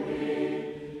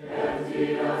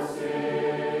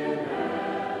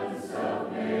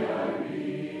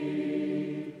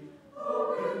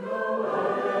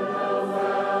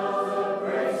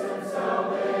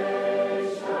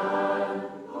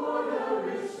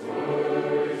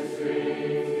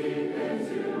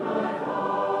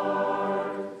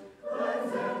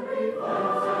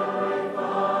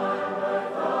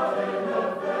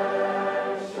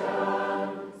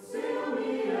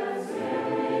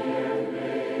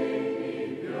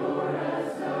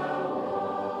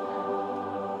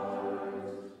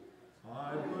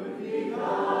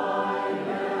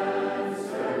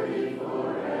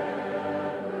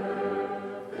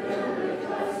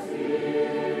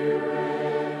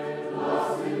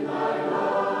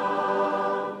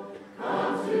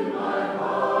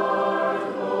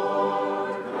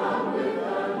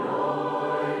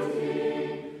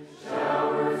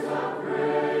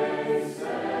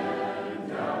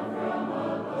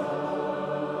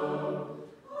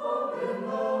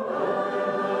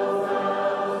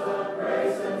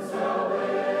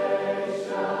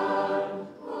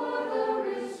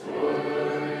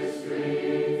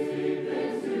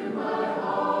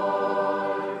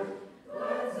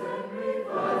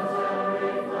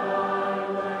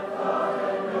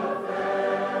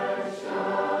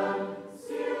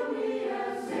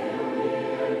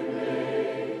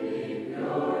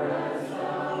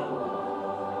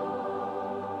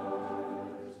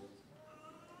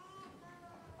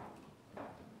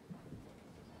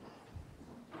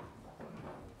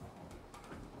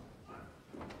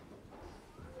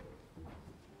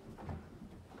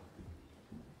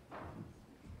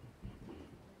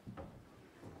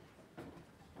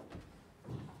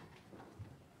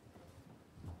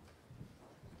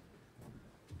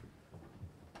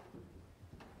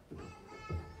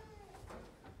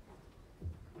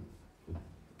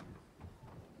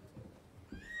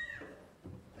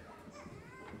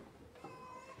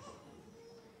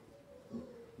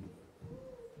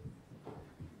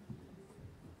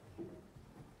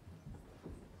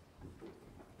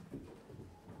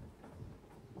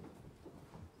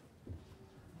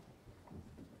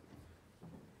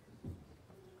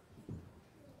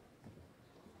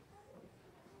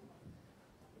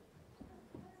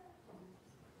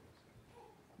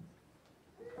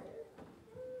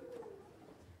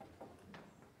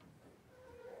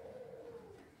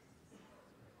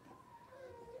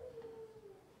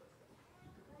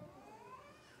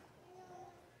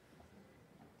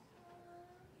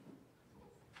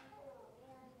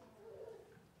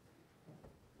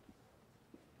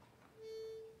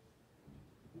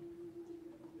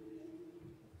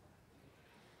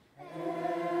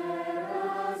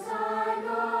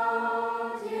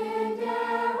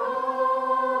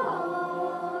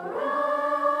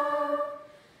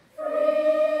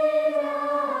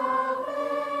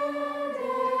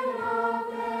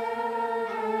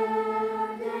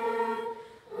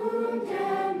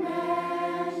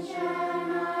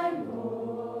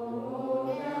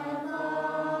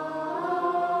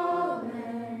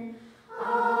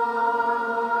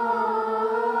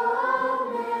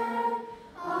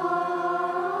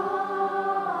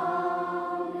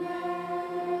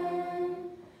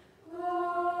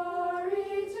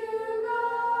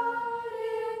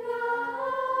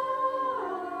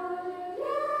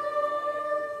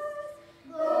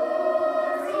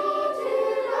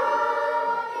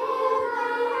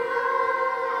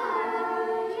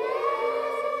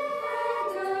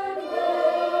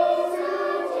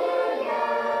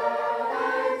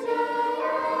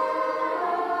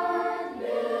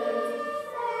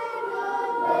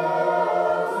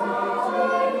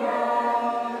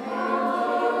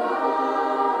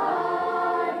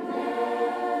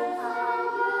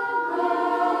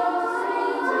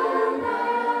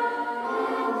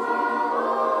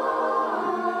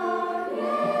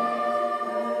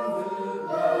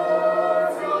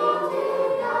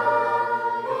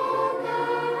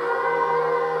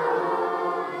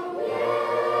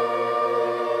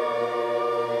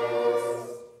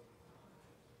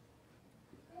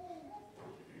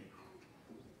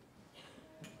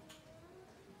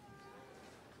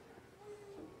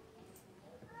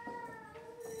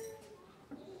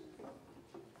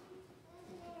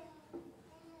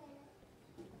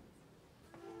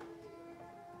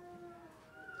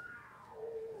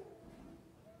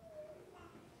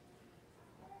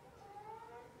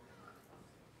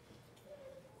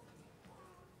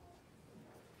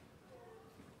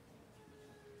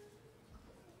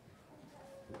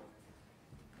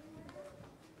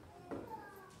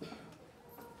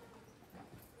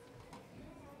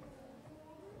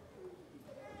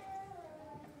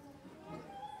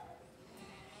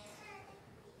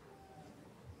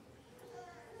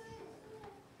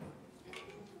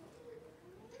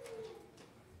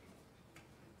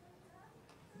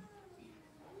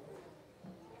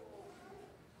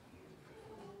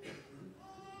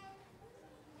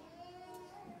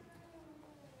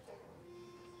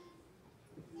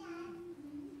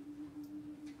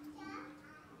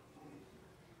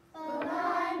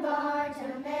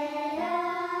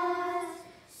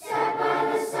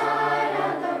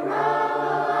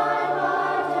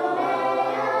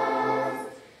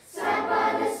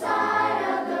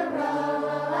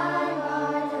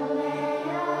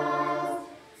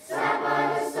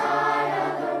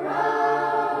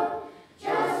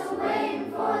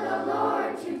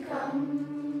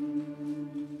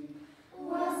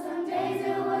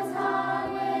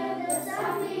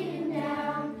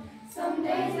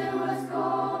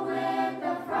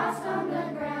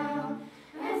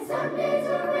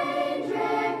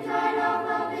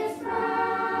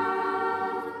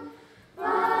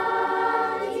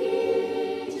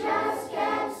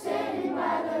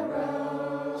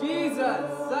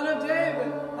 Son of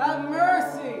David, have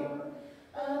mercy.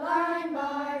 Blind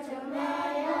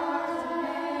Bartimaeus,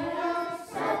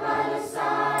 sat by the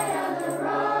side of the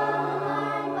road.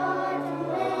 Blind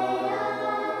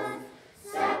Bartimaeus,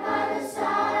 sat by the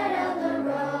side of the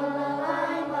road.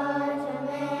 Blind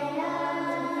Bartimaeus,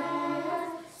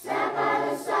 sat by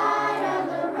the side of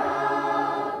the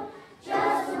road,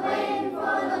 just waiting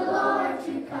for the Lord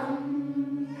to come.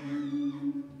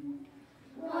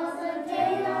 Was the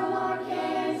day the Lord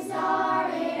came,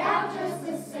 started out just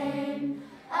the same.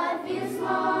 A few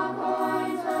small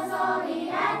coins was all he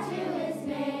had to his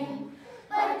name.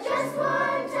 But just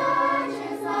one touch,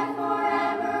 his life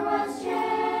forever was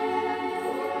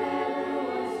changed.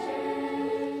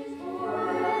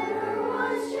 Forever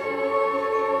was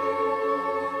changed.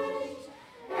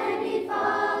 And he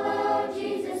followed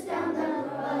Jesus down the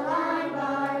blind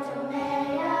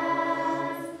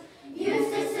Bartimaeus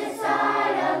used to sit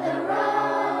side of the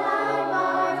road. Blind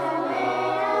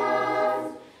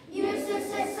Bartimaeus used to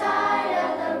sit side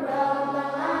of the road.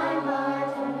 Blind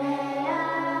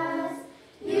Bartimaeus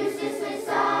used to sit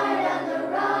side of the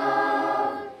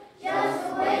road, just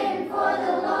waiting for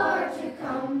the Lord to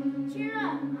come. Cheer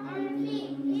up, on your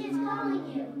feet, he is calling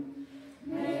you.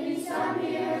 Maybe some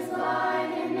here is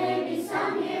blind, and maybe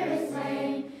some here is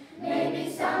lame. Maybe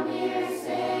some here is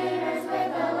sinners with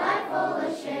a life full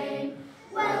of shame.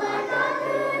 Well, I got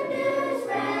good news,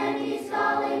 friend, he's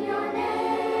calling your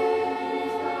name.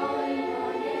 He's calling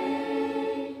your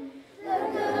name. The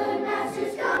good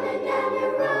master's coming down the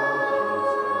road.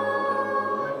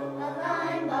 A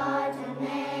blind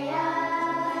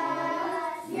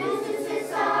Bartimaeus used to sit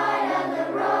side of the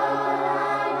road.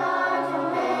 Blind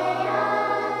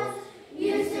Bartimaeus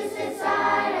used to sit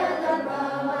side of the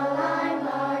road. Blind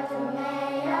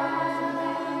Bartimaeus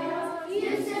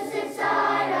used to sit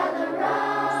side of the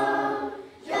road,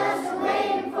 just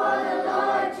waiting for the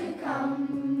Lord to come.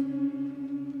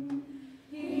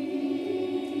 He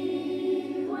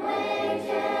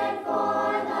waited for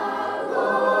the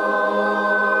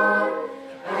Lord,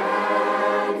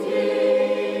 and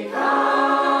he come.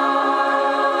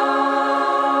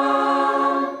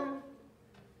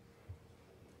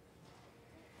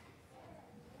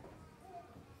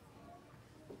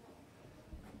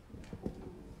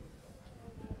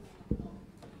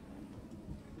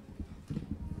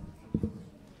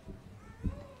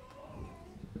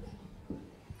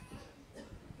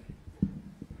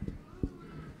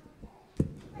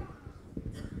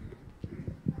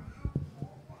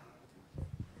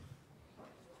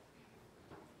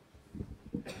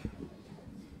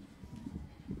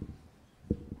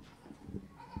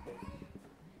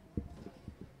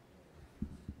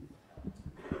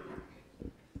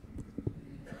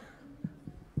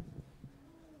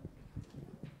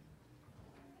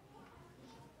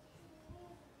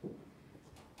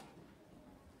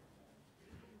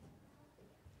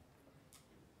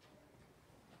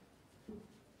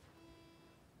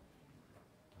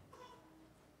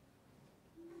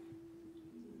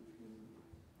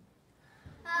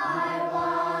 I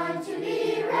want to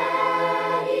be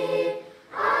ready.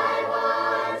 I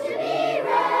want to be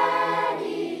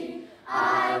ready.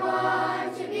 I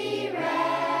want to be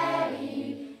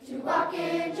ready to walk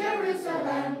in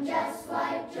Jerusalem just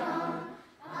like John.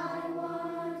 I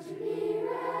want to be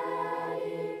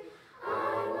ready.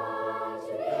 I want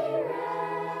to be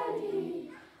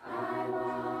ready. I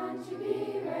want to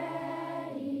be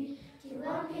ready to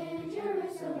walk in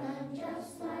Jerusalem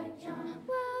just like John.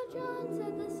 Well, John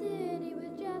said the city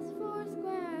was just 4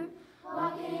 square,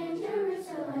 Walk in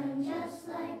Jerusalem just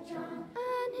like John.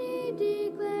 and he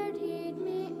declared he'd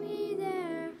meet me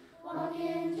there. Walk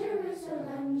in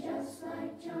Jerusalem just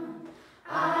like John.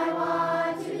 I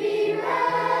want to be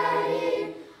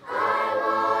ready. I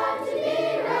want to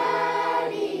be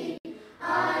ready.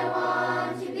 I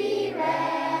want to be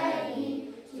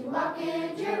ready to walk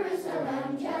in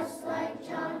Jerusalem just like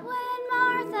John. When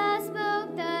Martha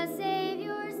spoke the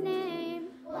Savior's name,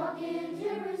 Walk in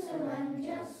Jerusalem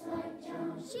just like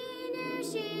John. she knew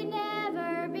she'd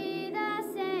never be the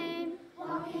same.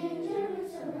 Walk in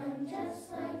Jerusalem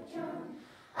just like John.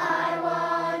 I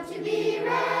want to be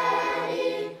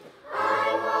ready.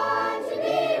 I want to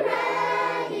be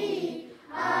ready.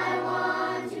 I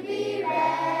want to be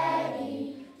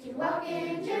ready to walk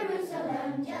in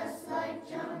Jerusalem just like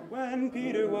John. When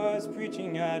Peter was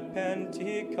preaching at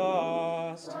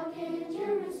Pentecost, Walk in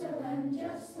Jerusalem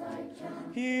just like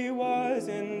John. he was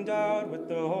endowed with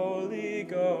the Holy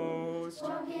Ghost.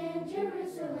 Walk in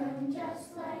Jerusalem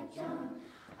just like John.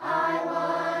 I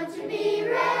want to be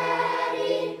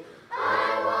ready.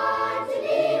 I want to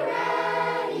be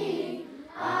ready.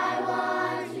 I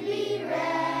want to be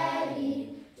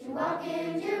ready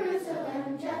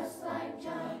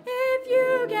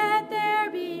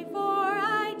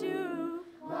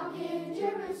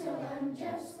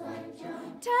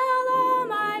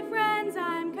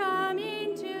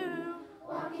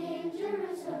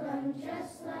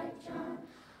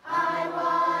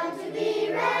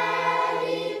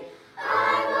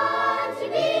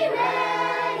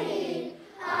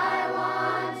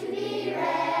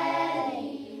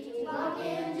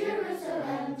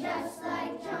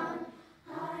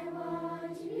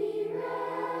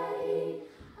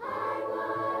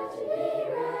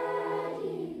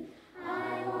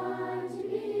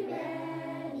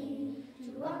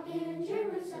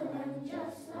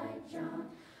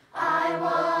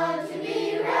want to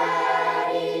be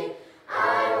ready.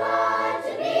 I want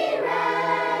to be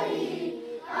ready.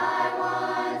 I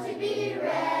want to be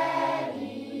ready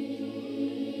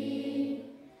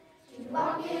to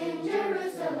walk in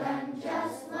Jerusalem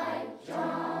just like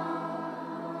John.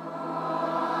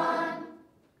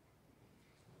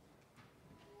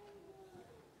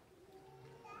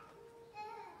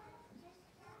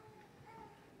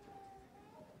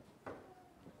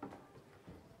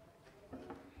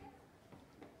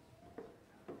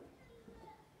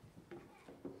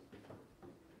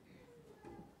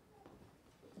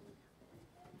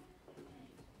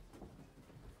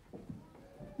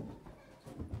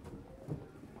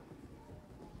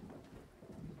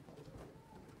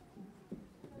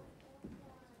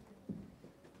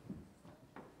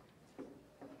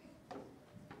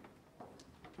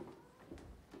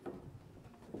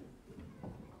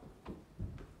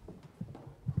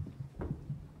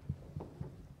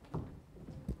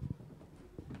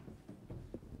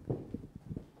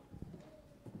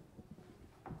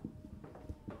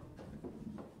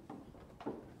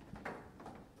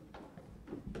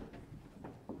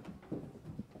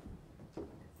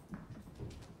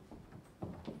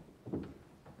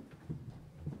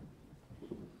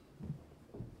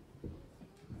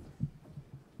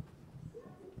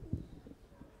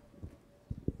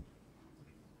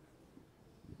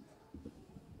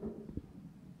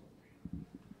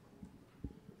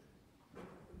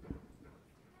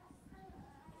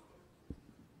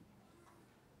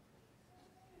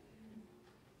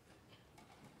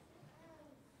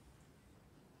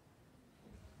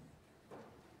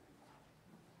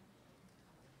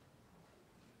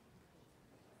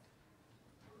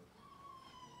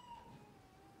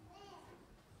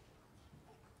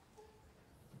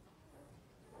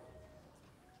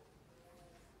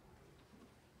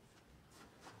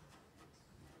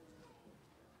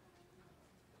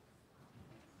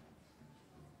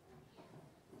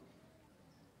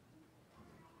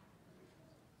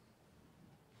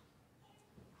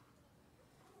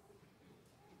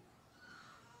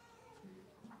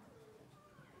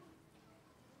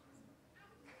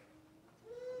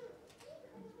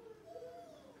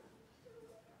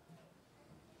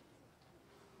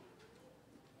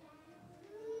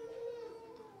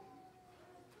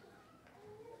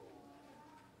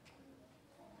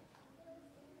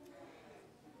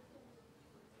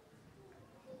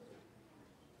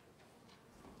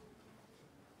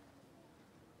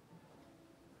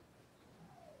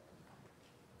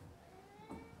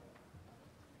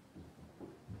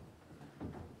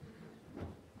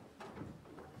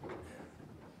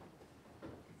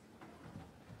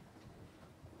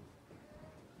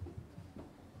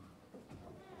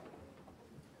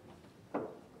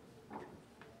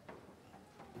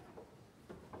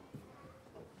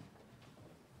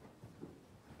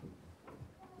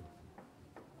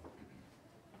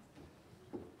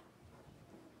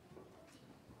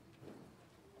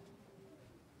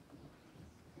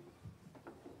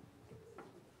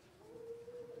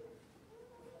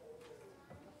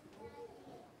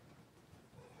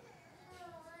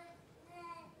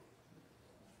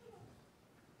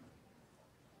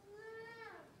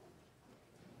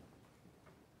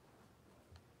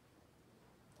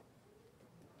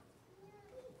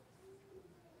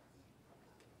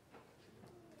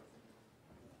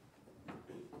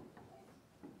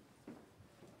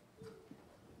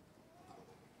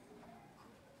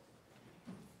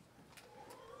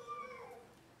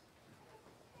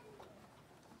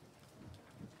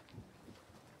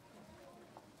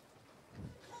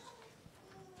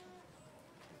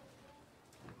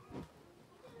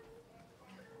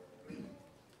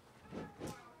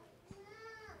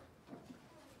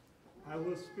 I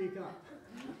will speak up.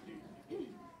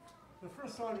 The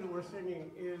first song that we're singing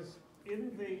is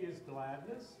In Thee is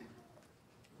Gladness.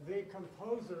 The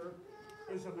composer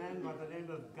is a man by the name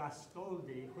of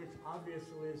Gastoldi, which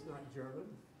obviously is not German.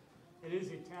 It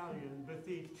is Italian, but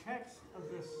the text of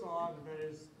this song that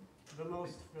is the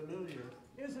most familiar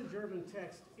is a German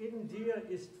text. In dir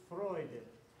ist Freude,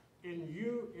 in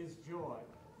you is joy.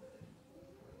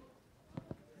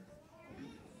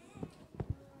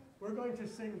 We're going to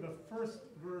sing the first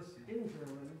verse in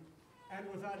German, and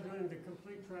without doing the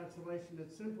complete translation,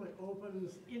 it simply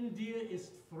opens, In dir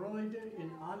ist Freude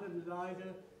in allen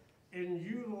Leide, in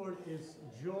you, Lord, is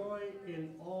joy in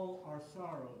all our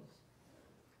sorrows.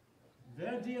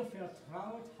 Wer dir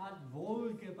vertraut, hat wohl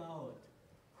gebaut.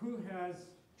 Who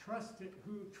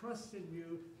trusts in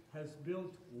you, has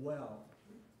built well.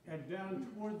 And down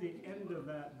toward the end of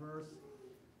that verse,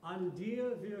 An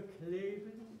dir wir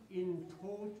kleben in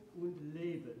Tod und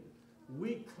Leben.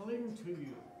 We cling to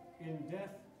you in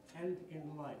death and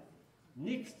in life.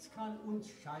 Nichts kann uns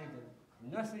scheiden.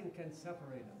 Nothing can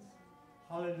separate us.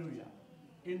 Hallelujah.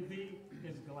 In thee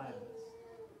is gladness.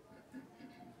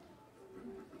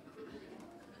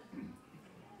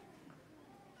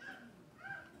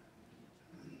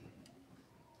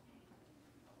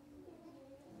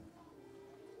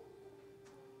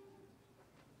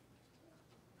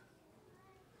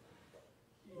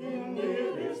 In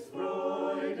dir ist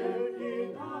Freude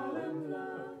in allem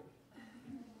Leid.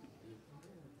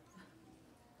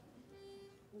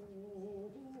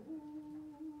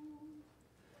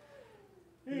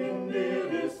 In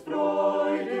dir ist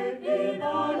Freude in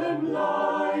allem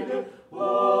Leide,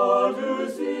 o du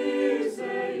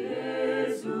süße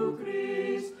Jesu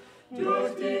Christ.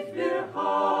 Durch dich wir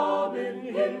haben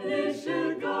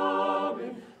himmlische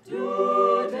Gaben,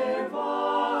 du der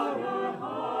wahre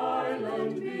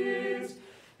Heiland bist.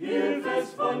 Hilf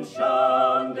es von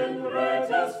Schanden, rett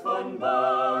es von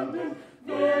Banden,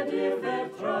 wer dir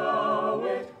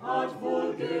vertrauet, hat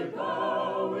wohl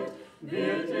gebauet,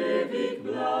 wird ewig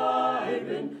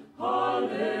bleiben.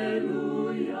 Halleluja.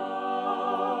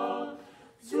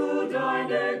 Zu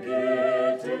deiner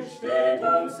Güte steht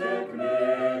unser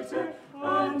Gnade,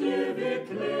 an dir wir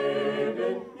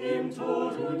kleben, im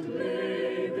Tod und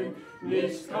Leben,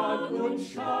 nichts kann uns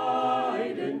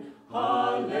scheiden.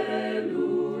 Halleluja.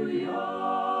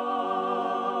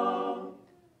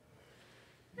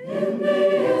 In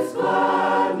thee is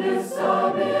gladness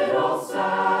amid all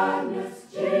sadness,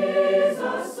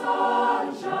 Jesus,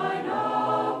 sunshine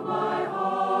of my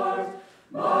heart.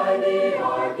 By thee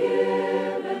are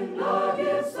given the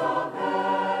gifts of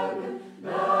heaven,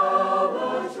 thou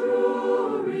the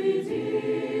true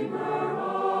Redeemer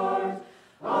art.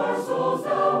 Our souls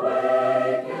thou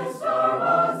wakest, our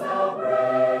bonds thou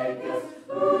breakest,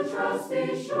 who trust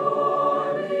thee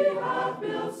surely hath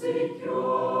built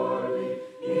securely.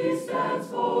 He stands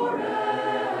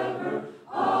forever.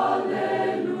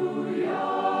 Alleluia.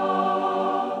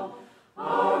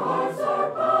 Our hearts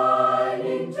are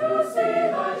pining to see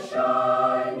thy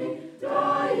shining,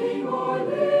 dying or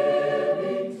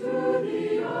living, to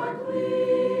thee are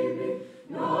cleaving,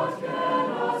 naught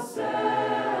can us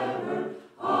sever.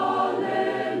 Alleluia.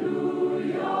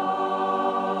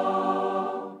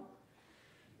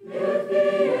 If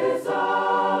thee is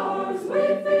ours, we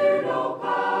fear no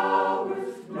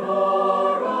powers,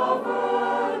 nor of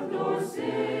earth, nor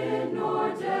sin, nor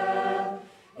death.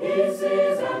 He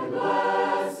sees and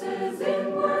blesses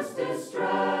in worst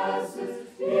distresses.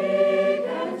 He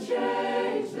can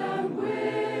change them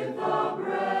with a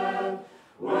breath.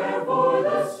 Wherefore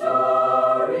the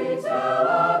story tell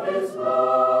of his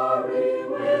glory,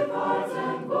 with hearts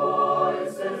and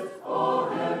voices, all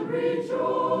heaven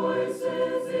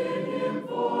rejoices in him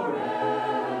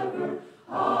forever.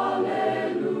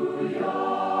 Alleluia.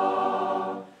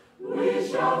 We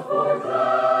shout for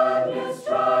gladness,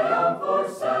 triumph for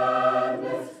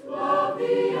sadness, love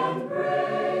thee and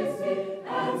praise thee,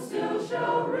 and still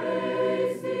shall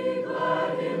raise thee,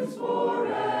 glad hymns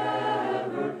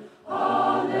forever.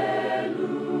 Alleluia.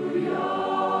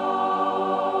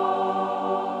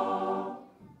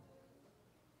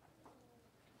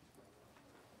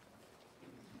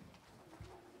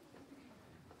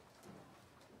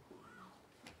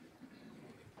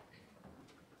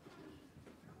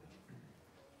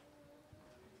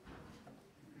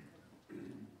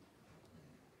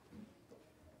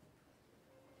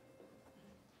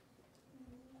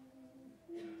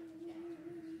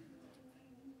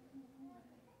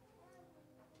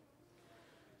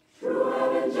 True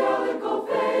evangelical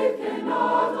faith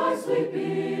cannot lie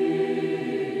sleeping,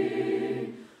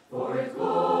 for it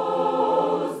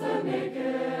clothes the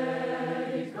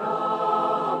naked, it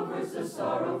comforts the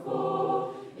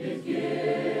sorrowful, it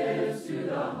gives to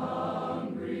the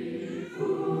hungry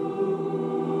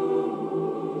food,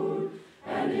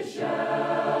 and it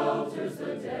shelters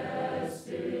the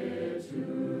destitute.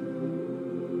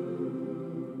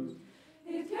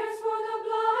 It cares for the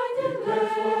blind and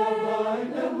lame,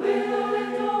 the widow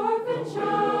and orphan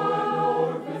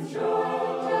child, true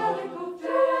evangelical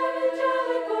faith,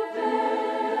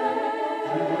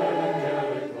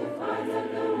 it finds at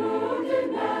the wounded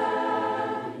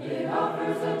man, it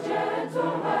offers a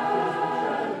gentle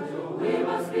hand. We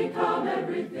must become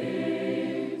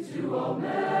everything to all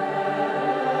men.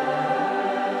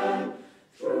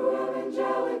 True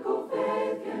evangelical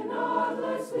faith cannot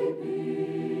lie sleeping,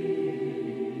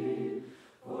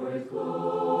 for it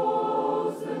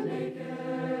clothes the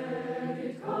naked,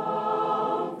 it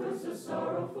comforts the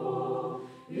sorrowful,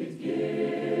 it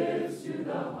gives to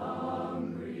the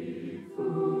hungry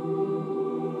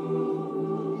food,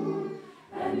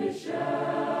 and it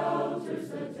shelters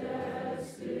the dead.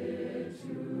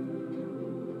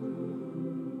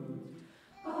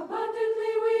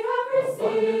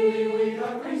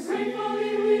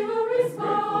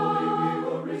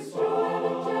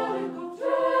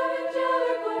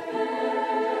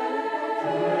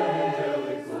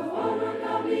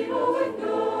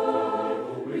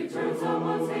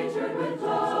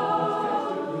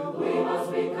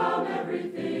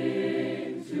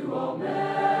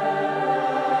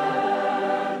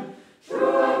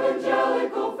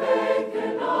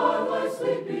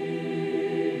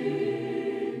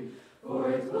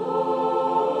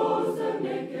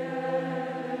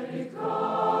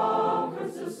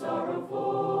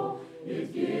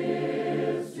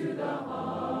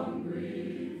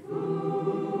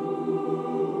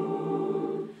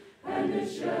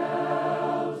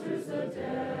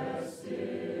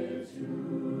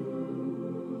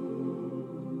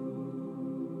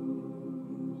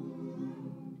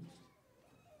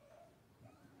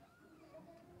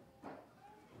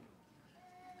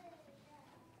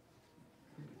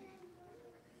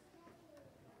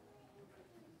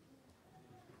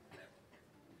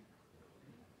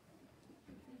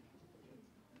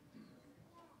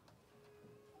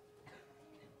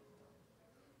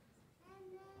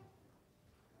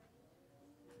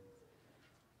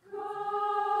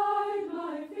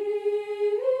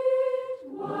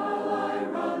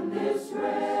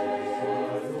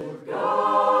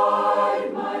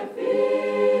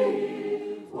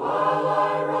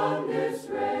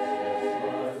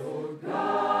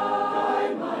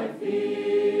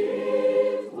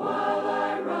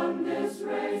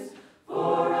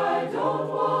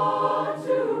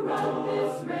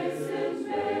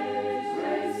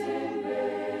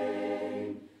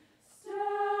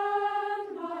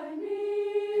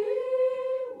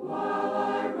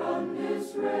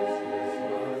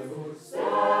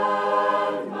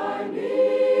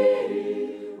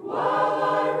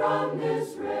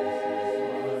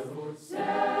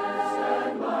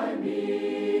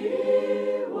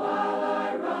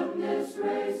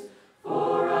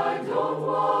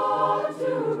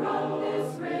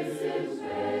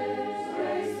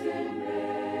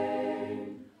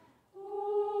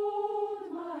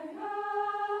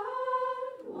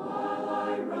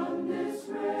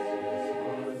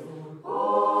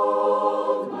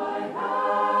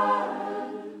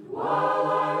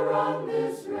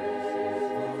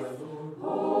 grace.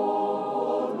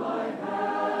 Hold my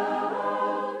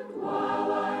hand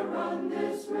while I run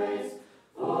this race,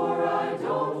 for I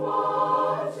don't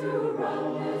want to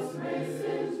run this race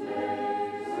in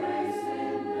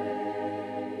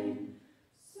vain.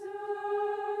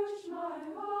 Search my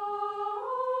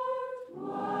heart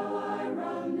while I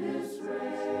run this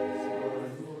race.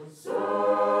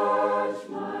 Search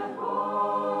my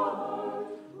heart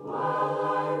while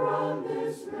I run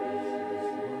this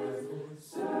race.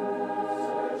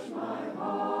 Search my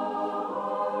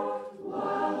heart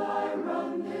while I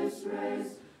run this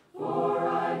race, for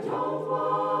I don't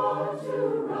want to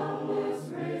run this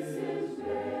race in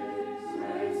vain.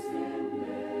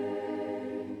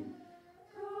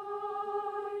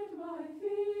 Guide my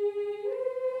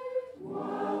feet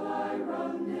while I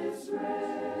run this race.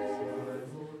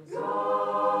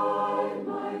 Guide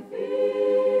my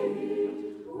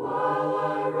feet while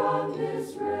I run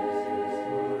this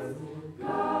race.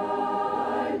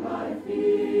 Guide my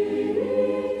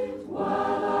feet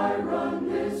while I run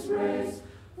this race,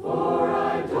 for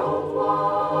I don't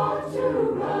want to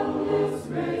run this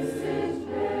race in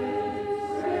vain.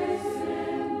 Race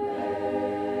in vain.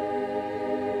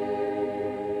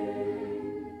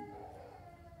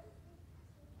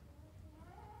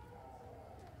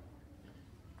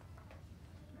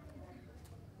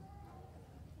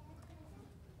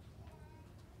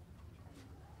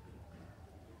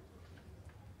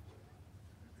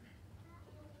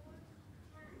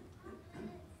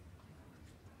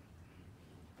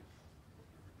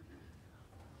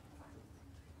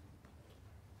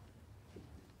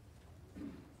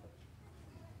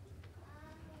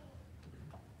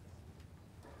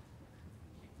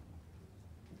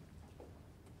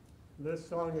 This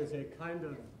song is a kind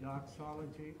of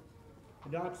doxology.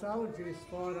 Doxology is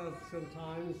thought of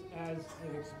sometimes as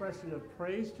an expression of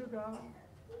praise to God.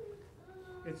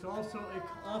 It's also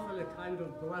often a kind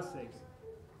of blessing.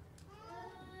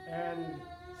 And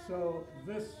so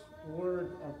this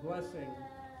word of blessing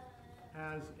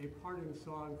as a parting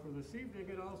song for this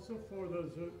evening, and also for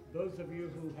those of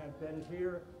you who have been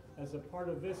here as a part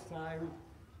of this time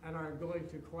and are going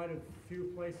to quite a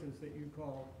few places that you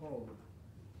call home.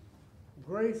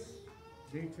 Grace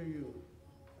be to you.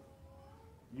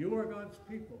 You are God's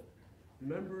people,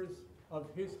 members of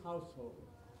his household.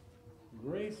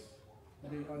 Grace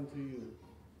be unto you.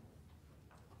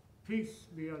 Peace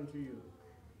be unto you.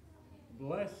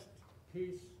 Blessed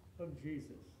peace of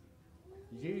Jesus.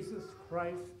 Jesus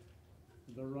Christ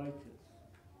the righteous.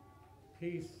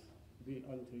 Peace be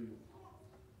unto you.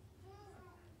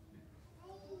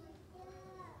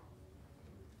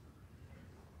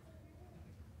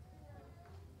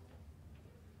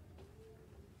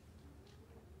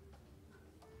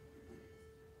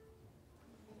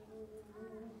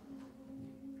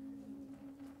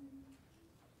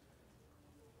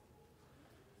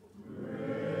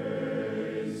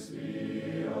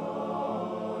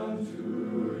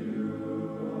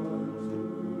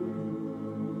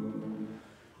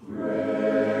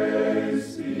 Grace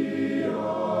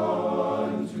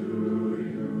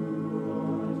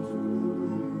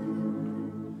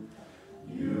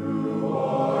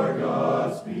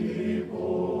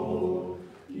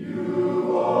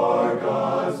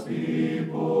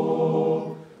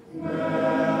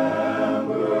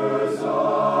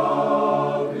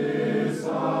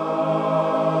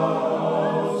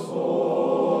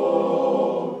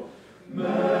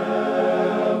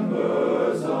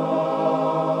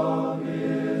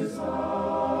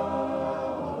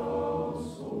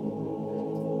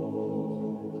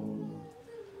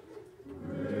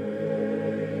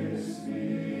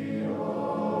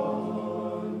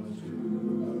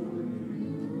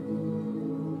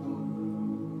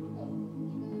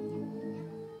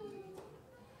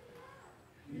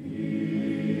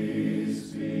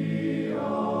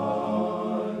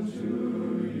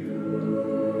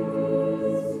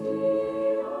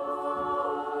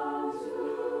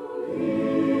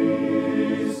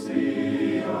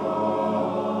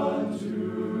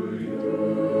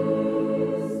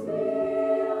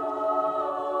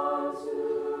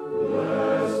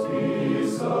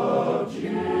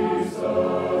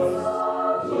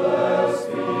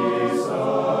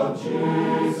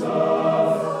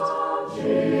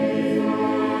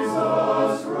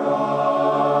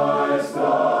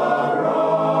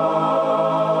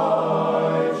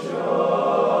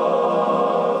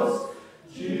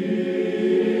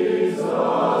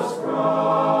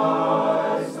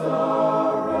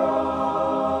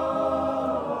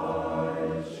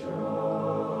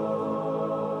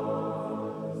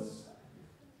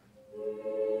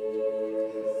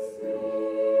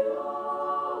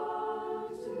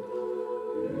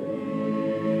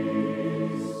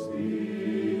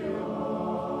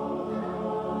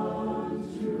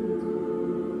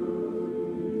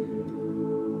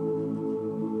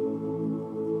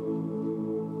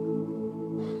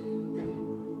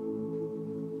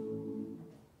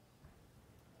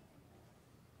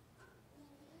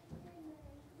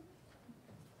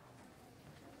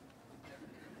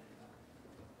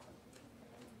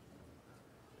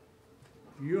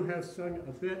You have sung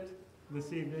a bit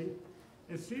this evening.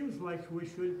 It seems like we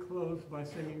should close by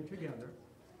singing together.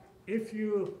 If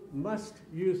you must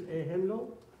use a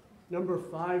hymnal, number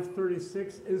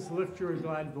 536 is Lift Your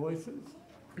Glad Voices.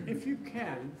 If you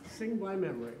can, sing by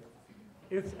memory.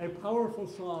 It's a powerful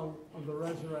song of the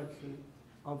resurrection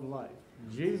of life.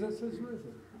 Jesus is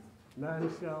risen.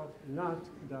 Man shall not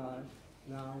die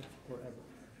now forever.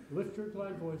 Lift your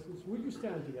glad voices. Would you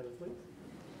stand together, please?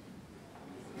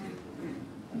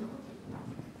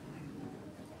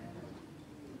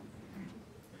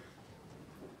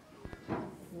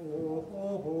 Oh,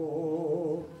 oh,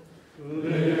 oh.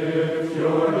 Lift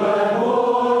your glad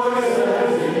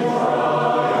voices in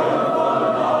triumph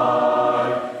on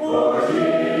high, for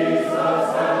Jesus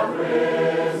hath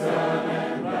risen,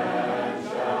 and man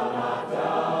shall not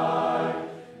die.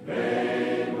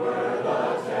 Vain were the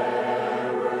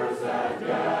terrors that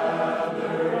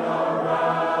gathered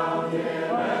around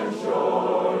him, and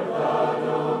short the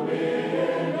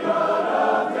dominion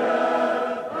of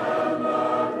death and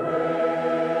the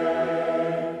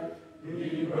grave.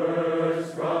 He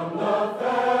burst from the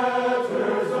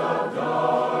fetters of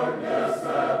darkness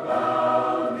that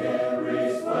bound him,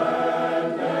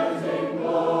 resplendent in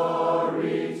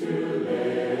glory, to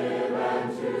live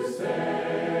and to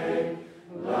sing.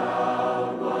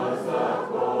 Loud was the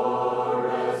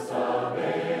chorus of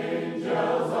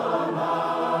angels on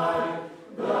high.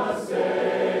 The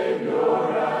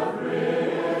Savior hath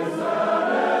risen,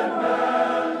 and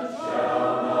man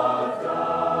shall not die.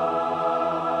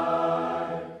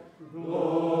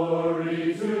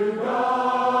 Glory to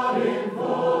God in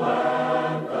full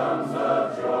anthems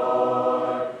of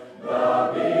joy.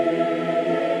 The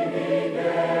being He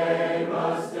gave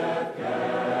us, death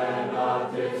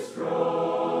cannot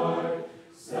destroy.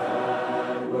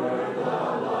 Sad were the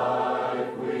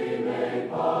life we may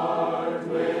part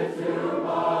with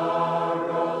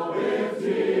tomorrow, if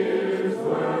tears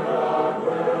were our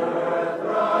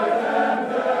birthright and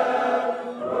death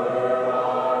were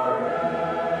our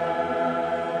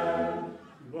end.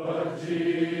 But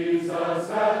Jesus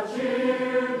hath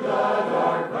cheered the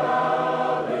dark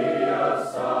valley of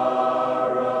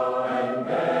sorrow, and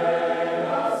made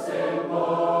us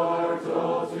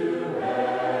immortal to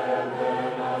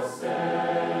heaven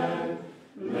ascend.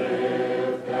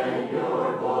 Lift then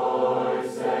your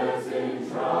voices in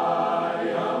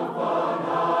triumph on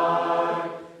high,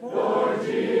 for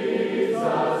Jesus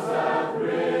hath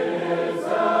risen,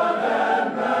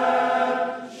 and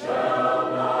man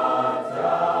shall not die.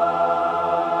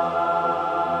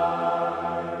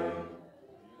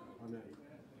 Amen.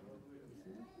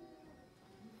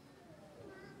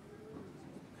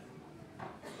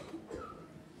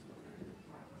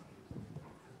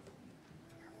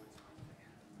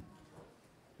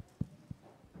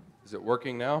 Is it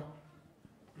working now?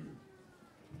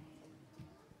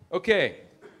 Okay.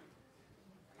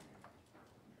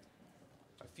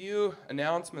 A few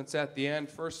announcements at the end.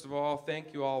 First of all,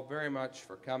 thank you all very much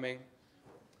for coming.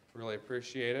 Really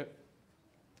appreciate it.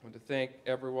 I want to thank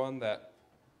everyone that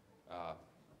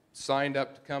signed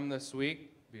up to come this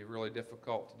week. It'd be really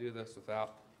difficult to do this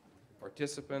without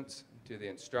participants. To the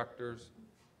instructors,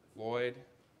 Lloyd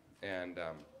and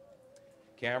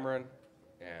Cameron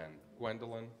and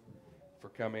Gwendolyn, for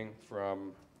coming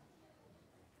from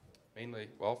mainly,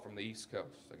 well, from the East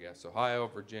Coast, I guess, Ohio,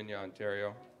 Virginia,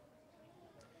 Ontario.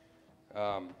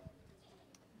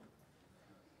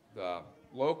 The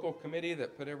local committee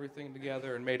that put everything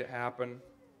together and made it happen,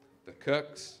 the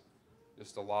cooks,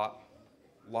 just a lot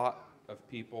of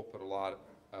people put a lot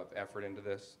of effort into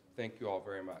this. Thank you all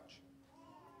very much.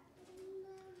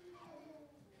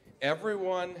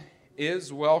 Everyone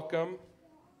is welcome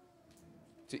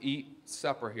to eat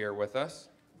supper here with us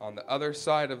on the other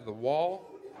side of the wall.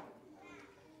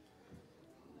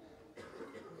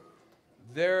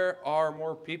 There are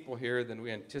more people here than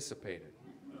we anticipated.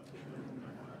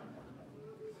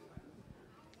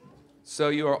 So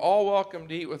you are all welcome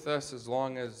to eat with us as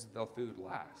long as the food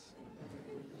lasts.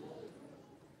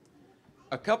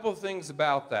 A couple of things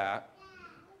about that.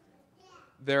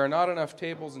 There are not enough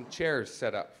tables and chairs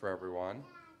set up for everyone.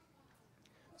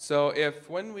 So if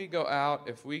when we go out,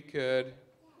 if we could,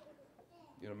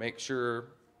 make sure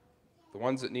the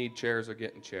ones that need chairs are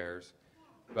getting chairs,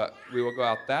 but we will go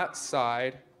out that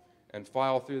side and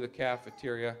file through the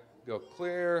cafeteria, go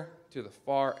clear to the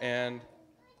far end,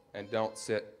 and don't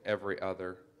sit every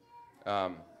other.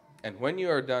 And when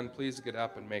you are done, please get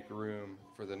up and make room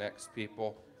for the next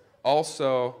people.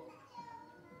 Also,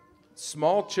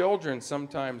 small children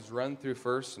sometimes run through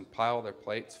first and pile their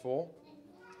plates full.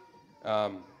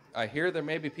 I hear there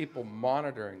may be people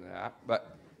monitoring that,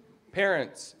 but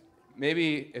parents,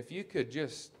 maybe if you could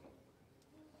just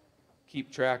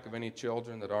keep track of any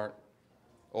children that aren't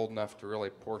old enough to really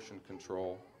portion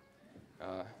control,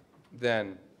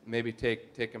 then maybe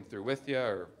take them through with you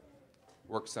or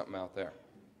work something out there.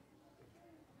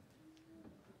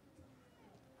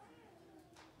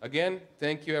 Again,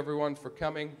 thank you everyone for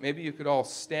coming. Maybe you could all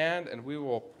stand and we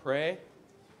will pray.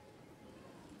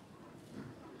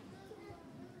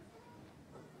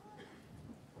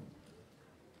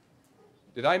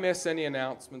 Did I miss any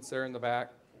announcements there in the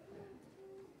back?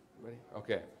 Anybody?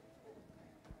 Okay.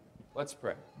 Let's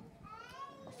pray.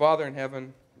 Our Father in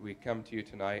heaven, we come to you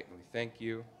tonight and we thank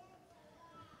you.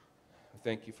 We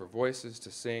thank you for voices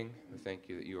to sing. We thank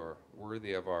you that you are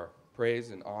worthy of our praise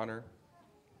and honor.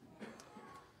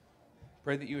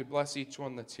 Pray that you would bless each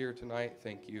one that's here tonight.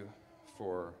 Thank you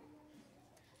for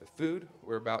the food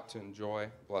we're about to enjoy.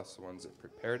 Bless the ones that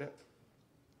prepared it.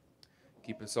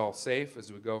 Keep us all safe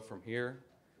as we go from here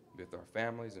with our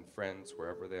families and friends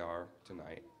wherever they are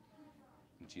tonight.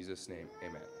 In Jesus' name,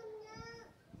 amen.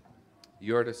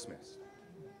 You are dismissed.